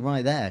once again you're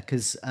right there,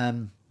 because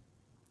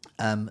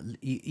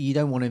you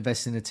don't want to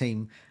invest in a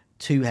team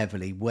too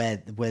heavily where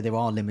there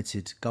are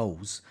limited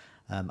goals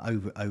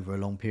over a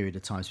long period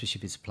of time, especially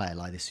if it's a player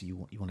like this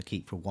you want to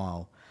keep for a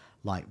while,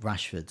 like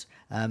Rashford.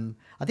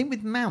 I think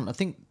with Mount, I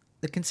think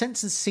the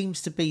consensus seems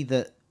to be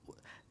that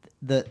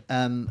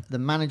the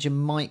manager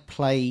might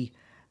play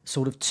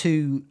sort of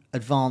 2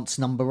 advanced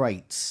number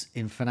 8s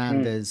in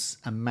Fernandes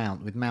and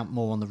Mount, with Mount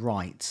more on the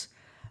right,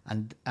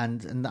 and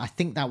I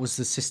think that was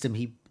the system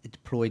he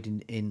deployed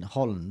in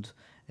Holland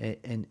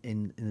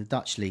in the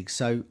Dutch league.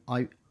 So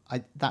I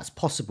that's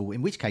possible.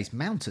 In which case,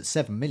 Mount at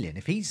 7 million,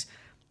 if he's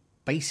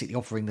basically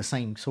offering the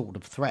same sort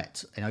of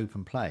threat in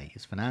open play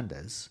as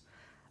Fernandes,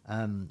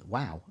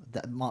 wow,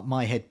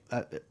 my head.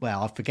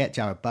 I forget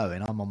Jared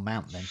Bowen. I'm on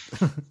Mount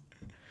then.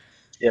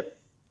 Yep.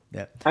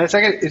 And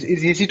it's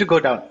easy to go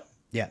down.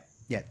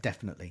 Yeah,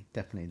 definitely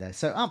there.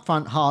 So up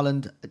front,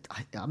 Haaland,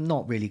 I'm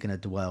not really going to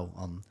dwell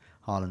on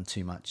Haaland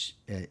too much,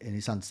 and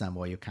it's understand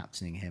why you're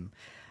captaining him.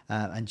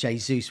 And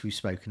Jesus, we've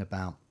spoken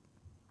about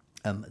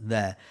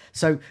there.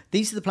 So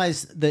these are the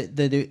players that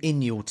are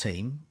in your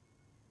team.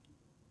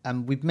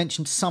 we've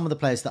mentioned some of the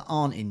players that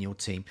aren't in your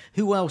team.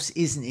 Who else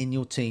isn't in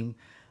your team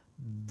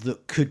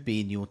that could be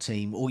in your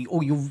team, or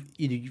you've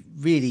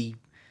really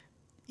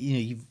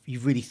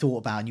thought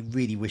about and you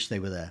really wish they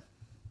were there?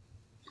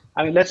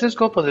 I mean, let's just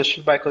go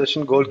position by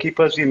position.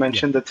 Goalkeepers, we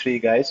mentioned the three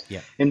guys.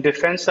 Yeah. In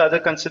defense, the other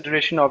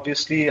consideration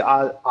obviously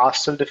are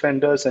Arsenal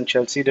defenders and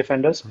Chelsea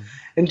defenders.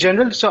 In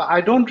general, so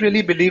I don't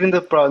really believe in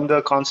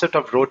the concept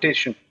of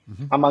rotation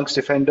amongst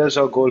defenders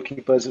or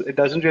goalkeepers. It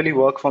doesn't really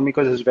work for me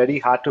because it's very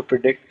hard to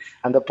predict,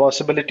 and the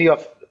possibility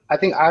of, I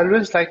think I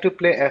always like to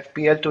play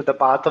FPL to the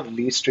path of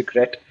least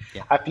regret.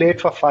 Yeah. I play it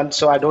for fun,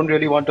 so I don't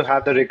really want to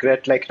have the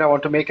regret. Like, I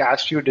want to make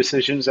as few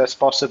decisions as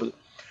possible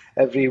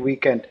every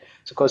weekend,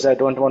 because I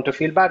don't want to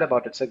feel bad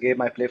about it. It's a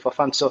game I play for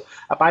fun. So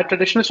my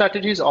traditional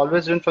strategy has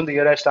always been, from the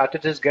year I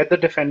started, is get the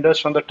defenders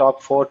from the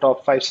top 4,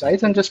 top 5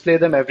 sides and just play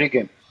them every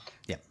game.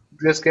 Yeah.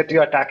 Just get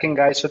your attacking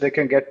guys so they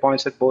can get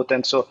points at both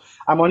ends. So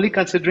I'm only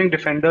considering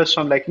defenders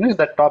from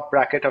that top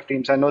bracket of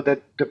teams. I know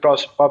that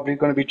there's probably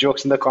going to be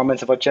jokes in the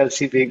comments about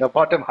Chelsea being a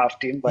bottom half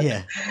team, but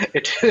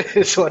it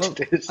is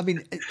what it is. I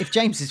mean, if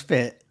James is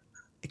fit,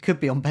 it could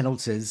be on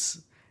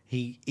penalties.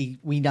 We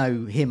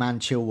know him and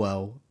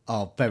Chilwell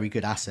are very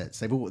good assets.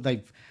 Particularly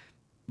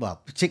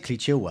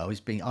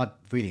Chilwell. I've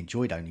really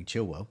enjoyed owning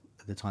Chilwell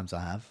at the times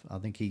I have. I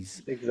think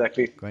he's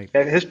exactly great.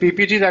 Yeah, his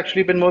PPG has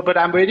actually been more, but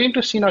I'm waiting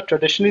to see now.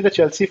 Traditionally, the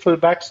Chelsea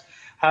fullbacks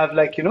have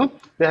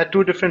they had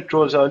two different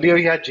roles. Earlier,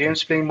 he had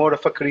James playing more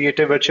of a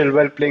creative, or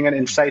Chilwell playing an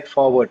inside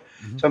forward.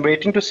 So I'm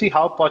waiting to see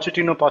how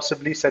Pochettino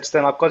possibly sets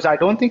them up, because I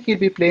don't think he'll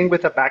be playing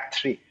with a back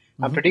three.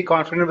 I'm pretty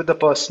confident with the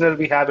personnel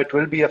we have, it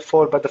will be a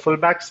 4, but the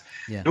fullbacks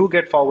do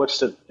get forward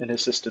still in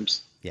his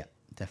systems. Yeah,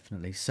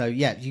 definitely. So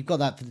you've got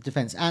that for the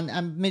defence and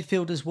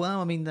midfield as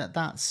well. I mean,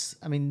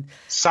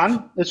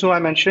 Son is who I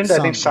mentioned. I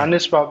think Son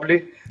is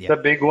probably the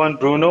big one.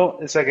 Bruno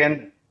is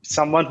again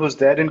someone who's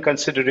there in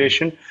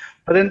consideration.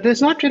 But then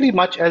there's not really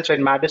much else,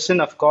 right?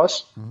 Madison, of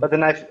course. But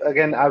then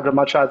I would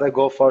much rather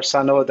go for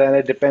Son over there.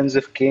 It depends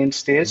if Kane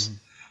stays.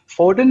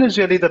 Foden is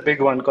really the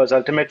big one, because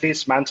ultimately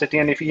it's Man City,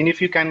 and even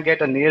if you can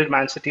get a nailed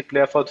Man City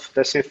player for,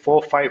 let's say, 4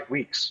 or 5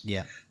 weeks,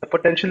 the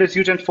potential is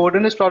huge. And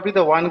Foden is probably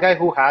the one guy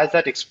who has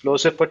that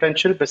explosive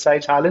potential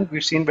besides Haaland.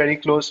 We've seen where he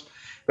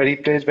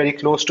plays very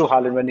close to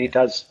Haaland when he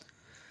does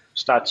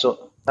start.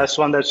 So that's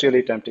one that's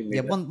really tempting me.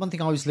 Yeah, one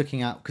thing I was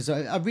looking at, because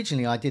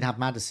originally I did have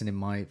Maddison in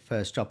my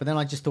first job, but then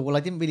I just thought, well, I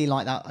didn't really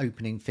like that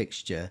opening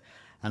fixture,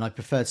 and I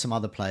preferred some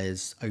other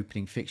players'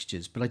 opening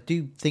fixtures. But I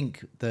do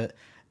think that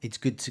it's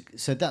good to.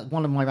 So that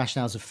one of my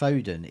rationales of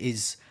Foden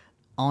is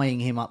eyeing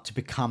him up to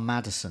become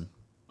Maddison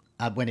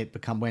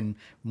when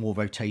more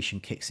rotation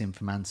kicks in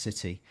for Man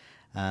City.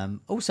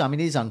 Also, I mean,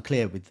 it is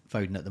unclear with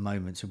Foden at the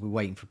moment, so we're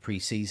waiting for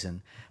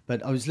pre-season.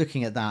 But I was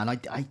looking at that,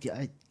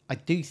 and I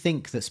do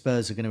think that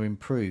Spurs are going to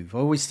improve. I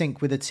always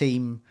think with a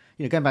team,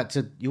 going back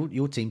to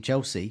your team,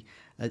 Chelsea,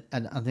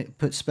 and I think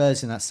put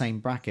Spurs in that same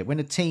bracket. When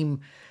a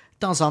team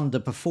does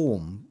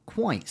underperform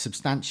quite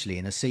substantially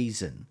in a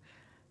season,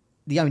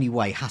 the only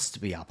way has to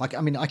be up.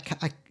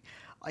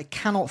 I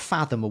cannot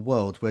fathom a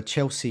world where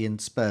Chelsea and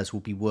Spurs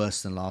will be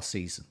worse than last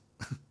season.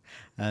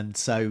 And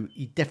so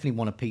you definitely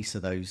want a piece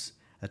of those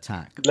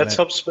attack. Let's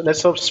hope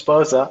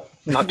Spurs are,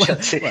 not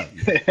Chelsea.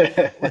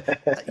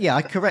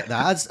 I correct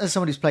that. As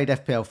someone who's played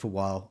FPL for a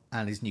while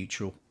and is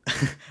neutral,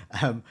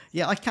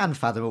 I can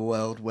fathom a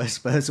world where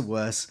Spurs are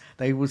worse.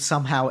 They will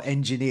somehow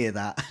engineer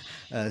that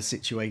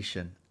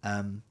situation.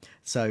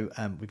 So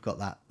we've got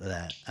that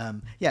there.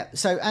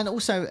 So, and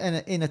also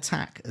in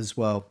attack as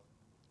well,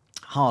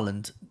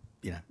 Haaland,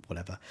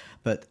 whatever.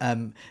 But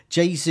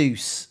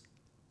Jesus,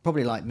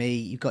 probably like me,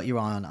 you've got your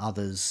eye on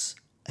others.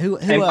 Who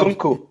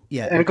Nkunku.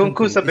 Yeah,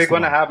 Nkunku's the big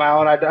one I have my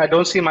own. I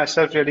don't see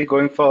myself really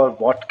going for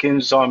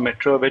Watkins or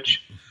Mitrovic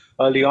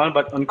early on,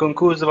 but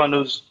Nkunku is the one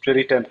who's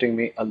really tempting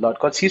me a lot,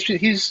 because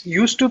he's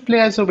used to play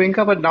as a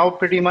winger, but now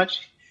pretty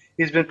much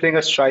he's been playing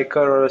a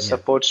striker or a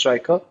support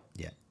striker.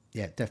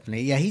 Yeah,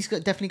 definitely. Yeah, he's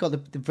definitely got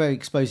the very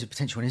explosive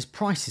potential, and his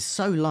price is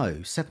so low,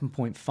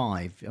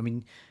 7.5. I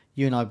mean,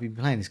 you and I have been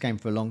playing this game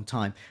for a long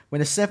time. When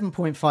a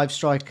 7.5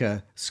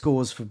 striker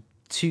scores for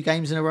 2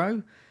 games in a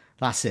row,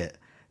 that's it.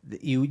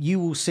 You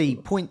will see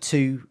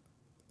 0.2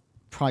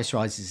 price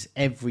rises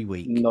every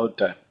week. No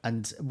doubt.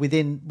 And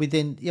within,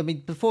 I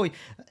mean,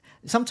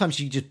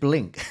 sometimes you just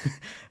blink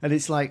and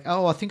it's like,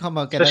 oh, I think I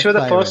might get. Especially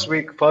the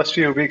first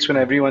few weeks when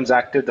everyone's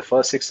active, the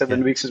first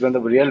 6-7 weeks is when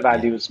the real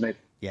value is made.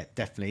 Yeah,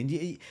 definitely.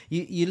 And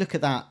you look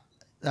at that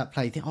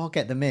play, you think, I'll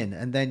get them in,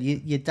 and then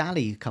you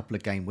dally a couple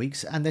of game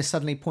weeks, and there's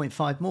suddenly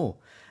 0.5 more.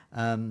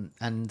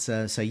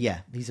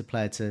 He's a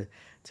player to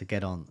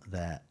get on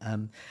there.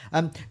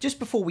 Just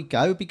before we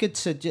go, it'd be good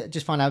to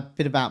just find out a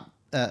bit about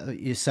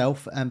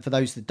yourself. And for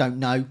those that don't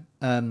know,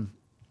 I'm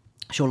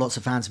sure lots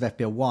of fans of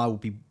FPL Wire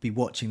will be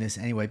watching this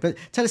anyway. But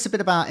tell us a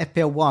bit about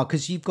FPL Wire,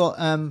 because you've got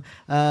a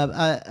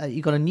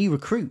new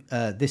recruit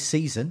this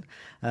season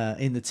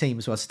in the team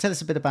as well. So tell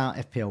us a bit about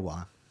FPL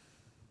Wire.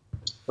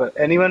 Well,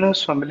 anyone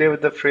who's familiar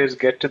with the phrase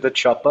 "get to the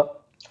chopper"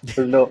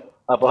 will know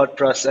about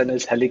Russ and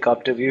his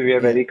helicopter view. We are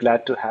very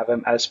glad to have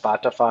him as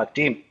part of our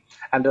team.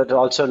 And it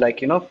also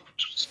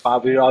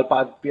we're all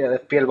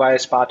PLY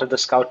is part of the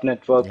Scout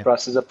network. Yep.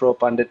 Russ is a pro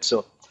pundit,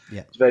 so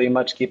it's very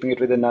much keeping it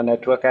within our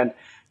network. And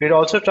we're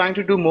also trying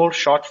to do more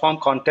short form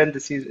content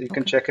this season. You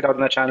can check it out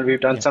on our channel.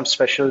 We've done some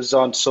specials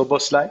on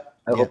Soboslai.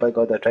 I hope I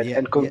got that right.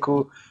 And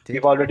Kunku.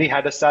 We've already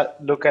had a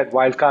look at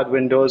wildcard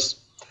windows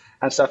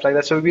and stuff like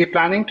that. So we're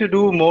planning to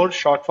do more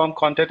short form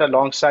content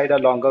alongside our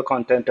longer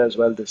content as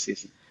well this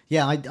season.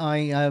 Yeah,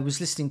 I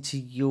was listening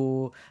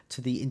to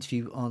the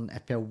interview on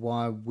FPL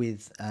Wire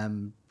with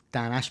Dan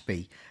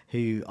Ashby,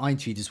 who I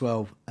interviewed as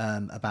well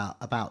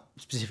about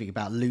specifically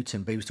about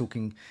Luton, but he was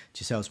talking to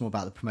yourselves more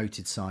about the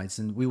promoted sides,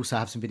 and we also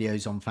have some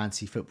videos on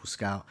Fantasy Football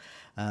Scout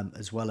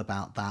as well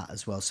about that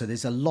as well. So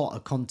there's a lot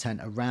of content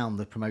around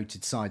the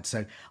promoted side.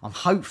 So I'm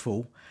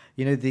hopeful.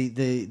 You know,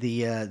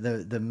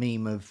 the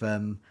meme of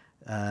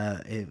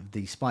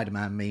the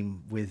Spider-Man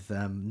meme with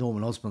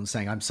Norman Osborn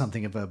saying I'm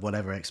something of a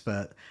whatever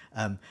expert.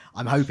 I'm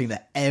hoping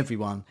that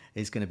everyone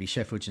is going to be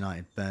Sheffield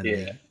United,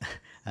 Burnley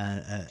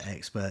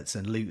experts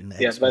and Luton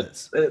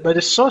experts. But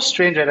it's so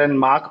strange, and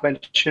Mark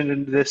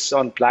mentioned this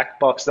on Black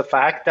Box, the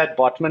fact that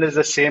Botman is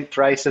the same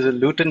price as a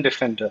Luton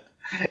defender.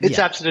 It's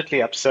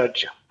absolutely absurd,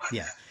 Joe.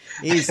 Yeah,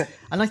 it is.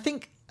 And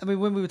I mean,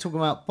 when we were talking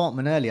about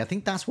Botman earlier, I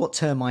think that's what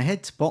turned my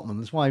head to Botman.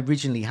 That's why I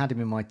originally had him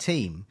in my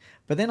team.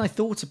 But then I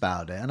thought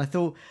about it and I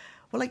thought,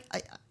 well,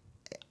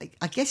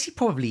 I guess he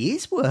probably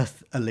is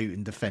worth a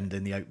Luton defender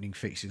in the opening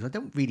fixtures. I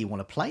don't really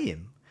want to play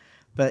him.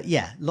 But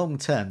yeah, long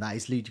term, that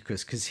is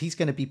ludicrous because he's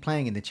going to be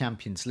playing in the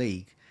Champions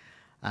League.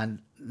 And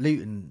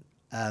Luton,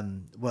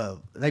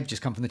 well, they've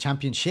just come from the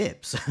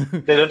Championship. So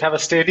they don't have a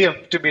stadium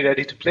to be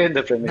ready to play in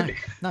the Premier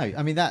League. No,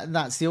 I mean,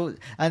 that's the...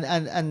 And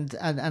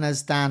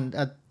as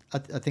Dan... I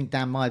think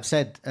Dan might have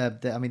said,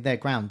 that, I mean, their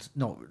ground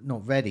not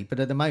ready, but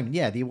at the moment,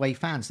 the away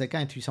fans, they're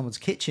going through someone's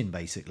kitchen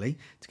basically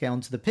to get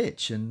onto the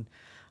pitch, and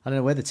I don't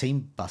know where the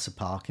team bus are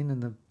parking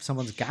in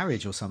someone's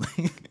garage or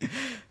something,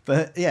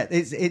 but yeah,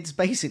 it's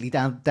basically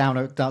down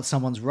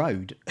someone's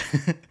road,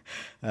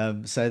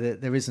 so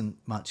that there isn't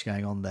much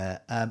going on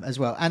there as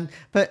well.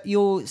 But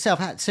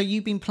yourself, so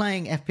you've been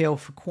playing FPL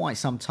for quite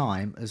some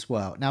time as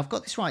well. Now I've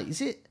got this right.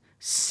 Is it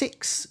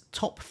 6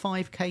 top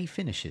 5k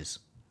finishes?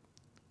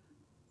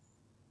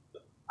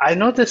 I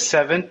know the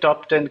 7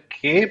 top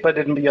 10k, but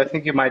I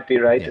think you might be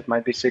right. Yeah. It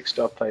might be 6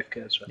 top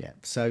 5k as well. Yeah.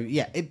 So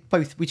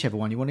both, whichever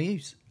one you want to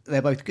use,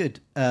 they're both good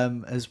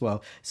as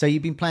well. So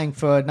you've been playing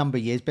for a number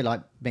of years, a bit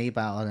like me,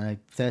 about, I don't know,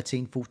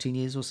 13, 14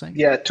 years or so.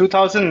 Yeah,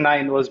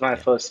 2009 was my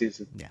first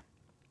season. Yeah,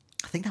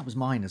 I think that was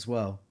mine as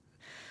well.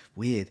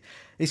 Weird.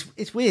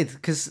 It's weird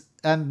because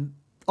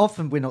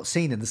often we're not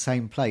seen in the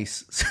same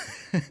place.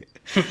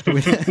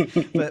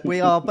 But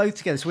we are both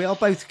together, so we are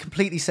both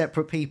completely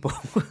separate people.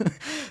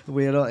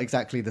 We are not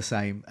exactly the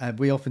same, and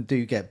we often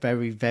do get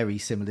very, very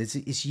similar.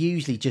 It's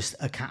usually just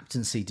a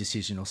captaincy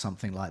decision or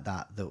something like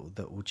that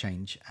will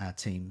change our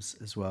teams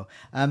as well.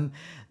 How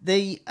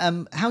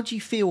do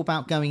you feel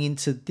about going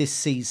into this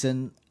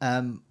season?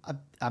 I mean,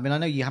 I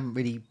know you haven't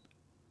really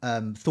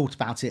thought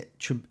about it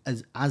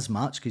as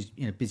much because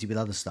busy with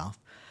other stuff.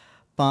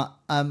 But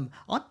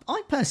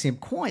I personally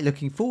am quite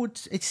looking forward.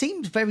 It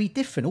seems very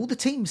different. All the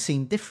teams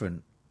seem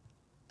different,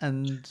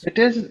 and it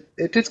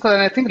is cool.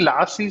 And I think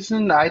last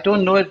season, I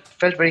don't know, it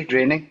felt very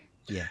draining.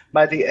 Yeah.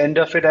 By the end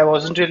of it, I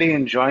wasn't really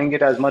enjoying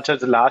it as much as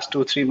the last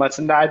 2-3 months,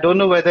 and I don't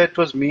know whether it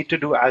was me to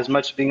do as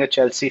much being a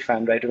Chelsea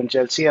fan. Right, when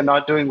Chelsea are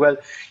not doing well,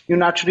 you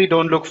naturally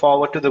don't look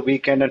forward to the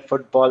weekend and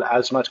football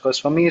as much. Because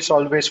for me, it's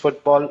always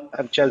football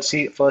and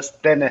Chelsea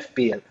first, then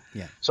FPL.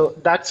 Yeah. So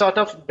that sort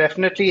of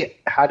definitely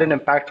had an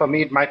impact for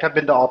me. It might have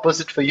been the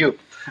opposite for you,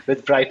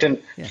 with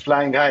Brighton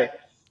flying high.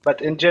 But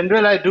in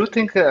general, I do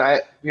think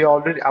I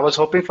was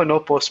hoping for no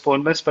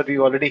postponements, but we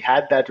already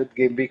had that with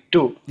game week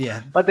 2.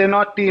 Yeah. But they're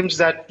not teams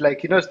that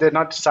they're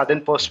not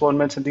sudden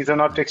postponements, and these are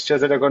not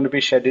fixtures that are going to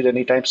be scheduled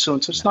anytime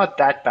soon. So it's not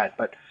that bad.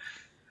 But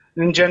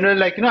in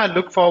general, I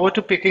look forward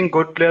to picking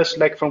good players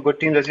from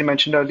good teams, as you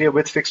mentioned earlier,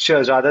 with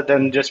fixtures rather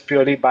than just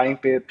purely buying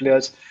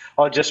players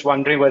or just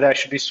wondering whether I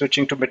should be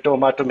switching to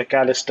Mitoma, to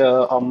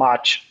McAllister or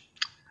March.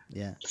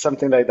 Yeah.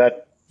 Something like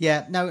that.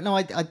 Yeah. No,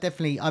 I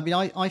definitely, I mean,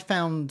 I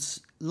found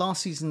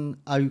last season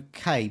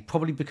okay,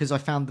 probably because I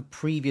found the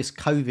previous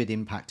COVID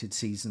impacted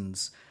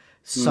seasons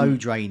so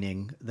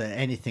draining that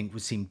anything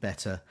would seem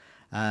better.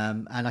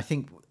 And I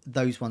think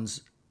those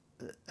ones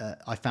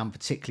I found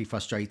particularly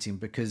frustrating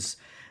because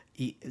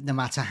no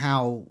matter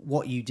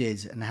what you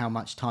did and how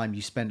much time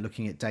you spent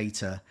looking at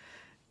data,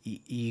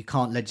 you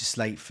can't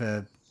legislate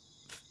for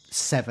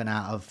 7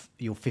 out of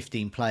your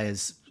 15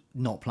 players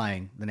not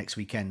playing the next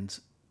weekend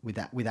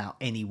without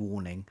any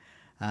warning.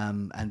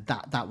 And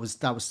that was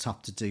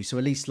tough to do. So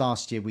at least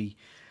last year we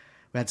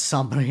had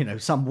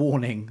some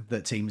warning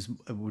that teams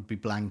would be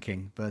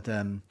blanking.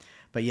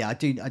 But yeah, I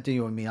do know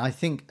what I mean. I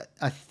think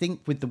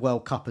with the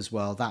World Cup as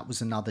well, that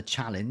was another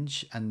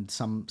challenge, and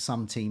some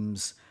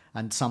teams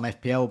and some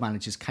FPL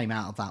managers came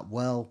out of that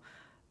well,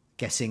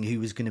 guessing who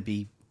was going to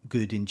be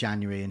good in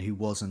January and who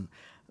wasn't.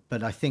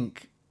 But I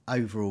think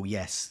overall,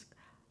 yes,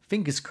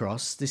 fingers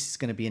crossed, this is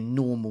going to be a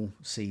normal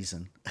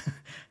season,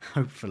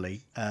 hopefully.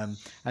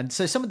 And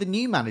so some of the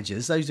new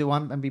managers, those who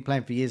haven't been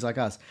playing for years like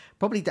us,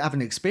 probably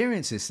haven't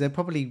experienced this. They'll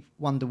probably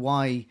wonder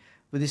why.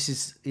 Well, this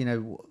is,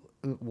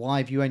 why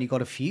have you only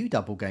got a few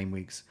double game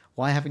weeks?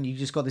 Why haven't you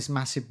just got this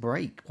massive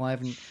break? Why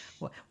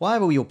are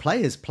all your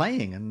players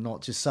playing and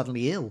not just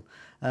suddenly ill?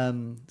 I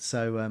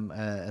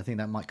think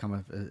that might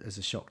come as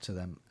a shock to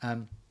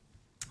them.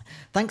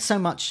 Thanks so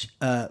much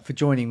for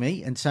joining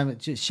me and so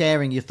much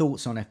sharing your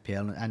thoughts on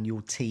FPL and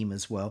your team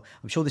as well.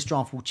 I'm sure this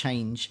draft will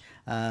change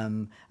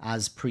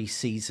as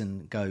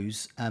pre-season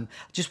goes.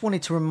 Just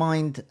wanted to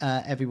remind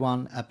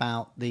everyone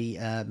about the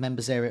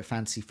members area at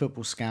Fantasy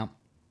Football Scout.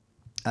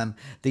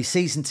 The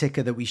season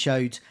ticker that we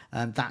showed,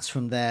 that's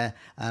from there.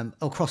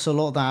 Across a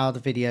lot of our other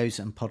videos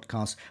and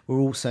podcasts,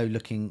 we're also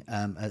looking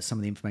at some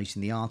of the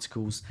information in the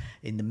articles,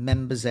 in the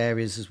members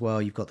areas as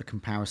well. You've got the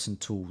comparison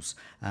tools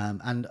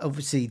and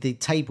obviously the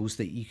tables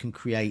that you can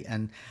create.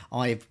 And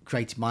I've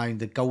created my own,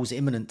 the goals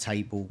imminent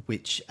table,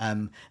 which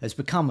has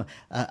become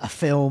a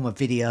film, a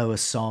video, a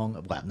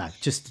song. Well, no,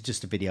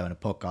 just a video and a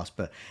podcast,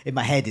 but in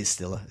my head it's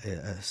still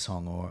a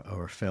song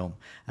or a film.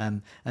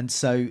 And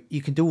so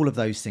you can do all of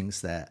those things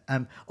there.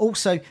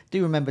 Also,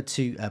 do remember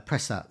to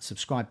press that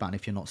subscribe button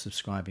if you're not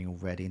subscribing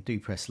already, and do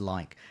press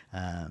like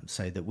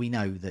so that we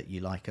know that you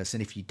like us.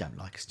 And if you don't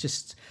like us,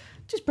 just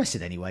press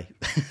it anyway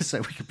so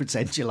we can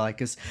pretend you like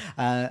us.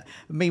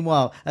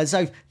 Meanwhile,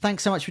 so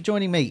thanks so much for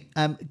joining me.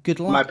 Good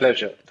luck. My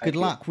pleasure. Good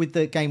luck with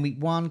the game week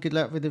 1. Good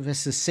luck with the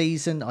rest of the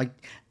season.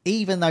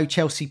 Even though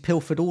Chelsea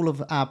pilfered all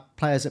of our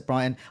players at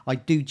Brighton, I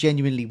do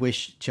genuinely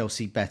wish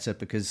Chelsea better,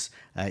 because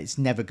it's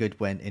never good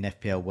when in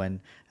FPL when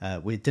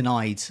we're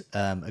denied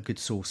a good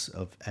source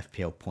of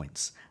FPL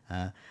points.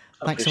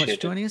 Thanks so much for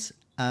joining us.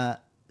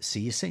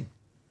 See you soon.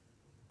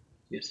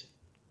 Yes.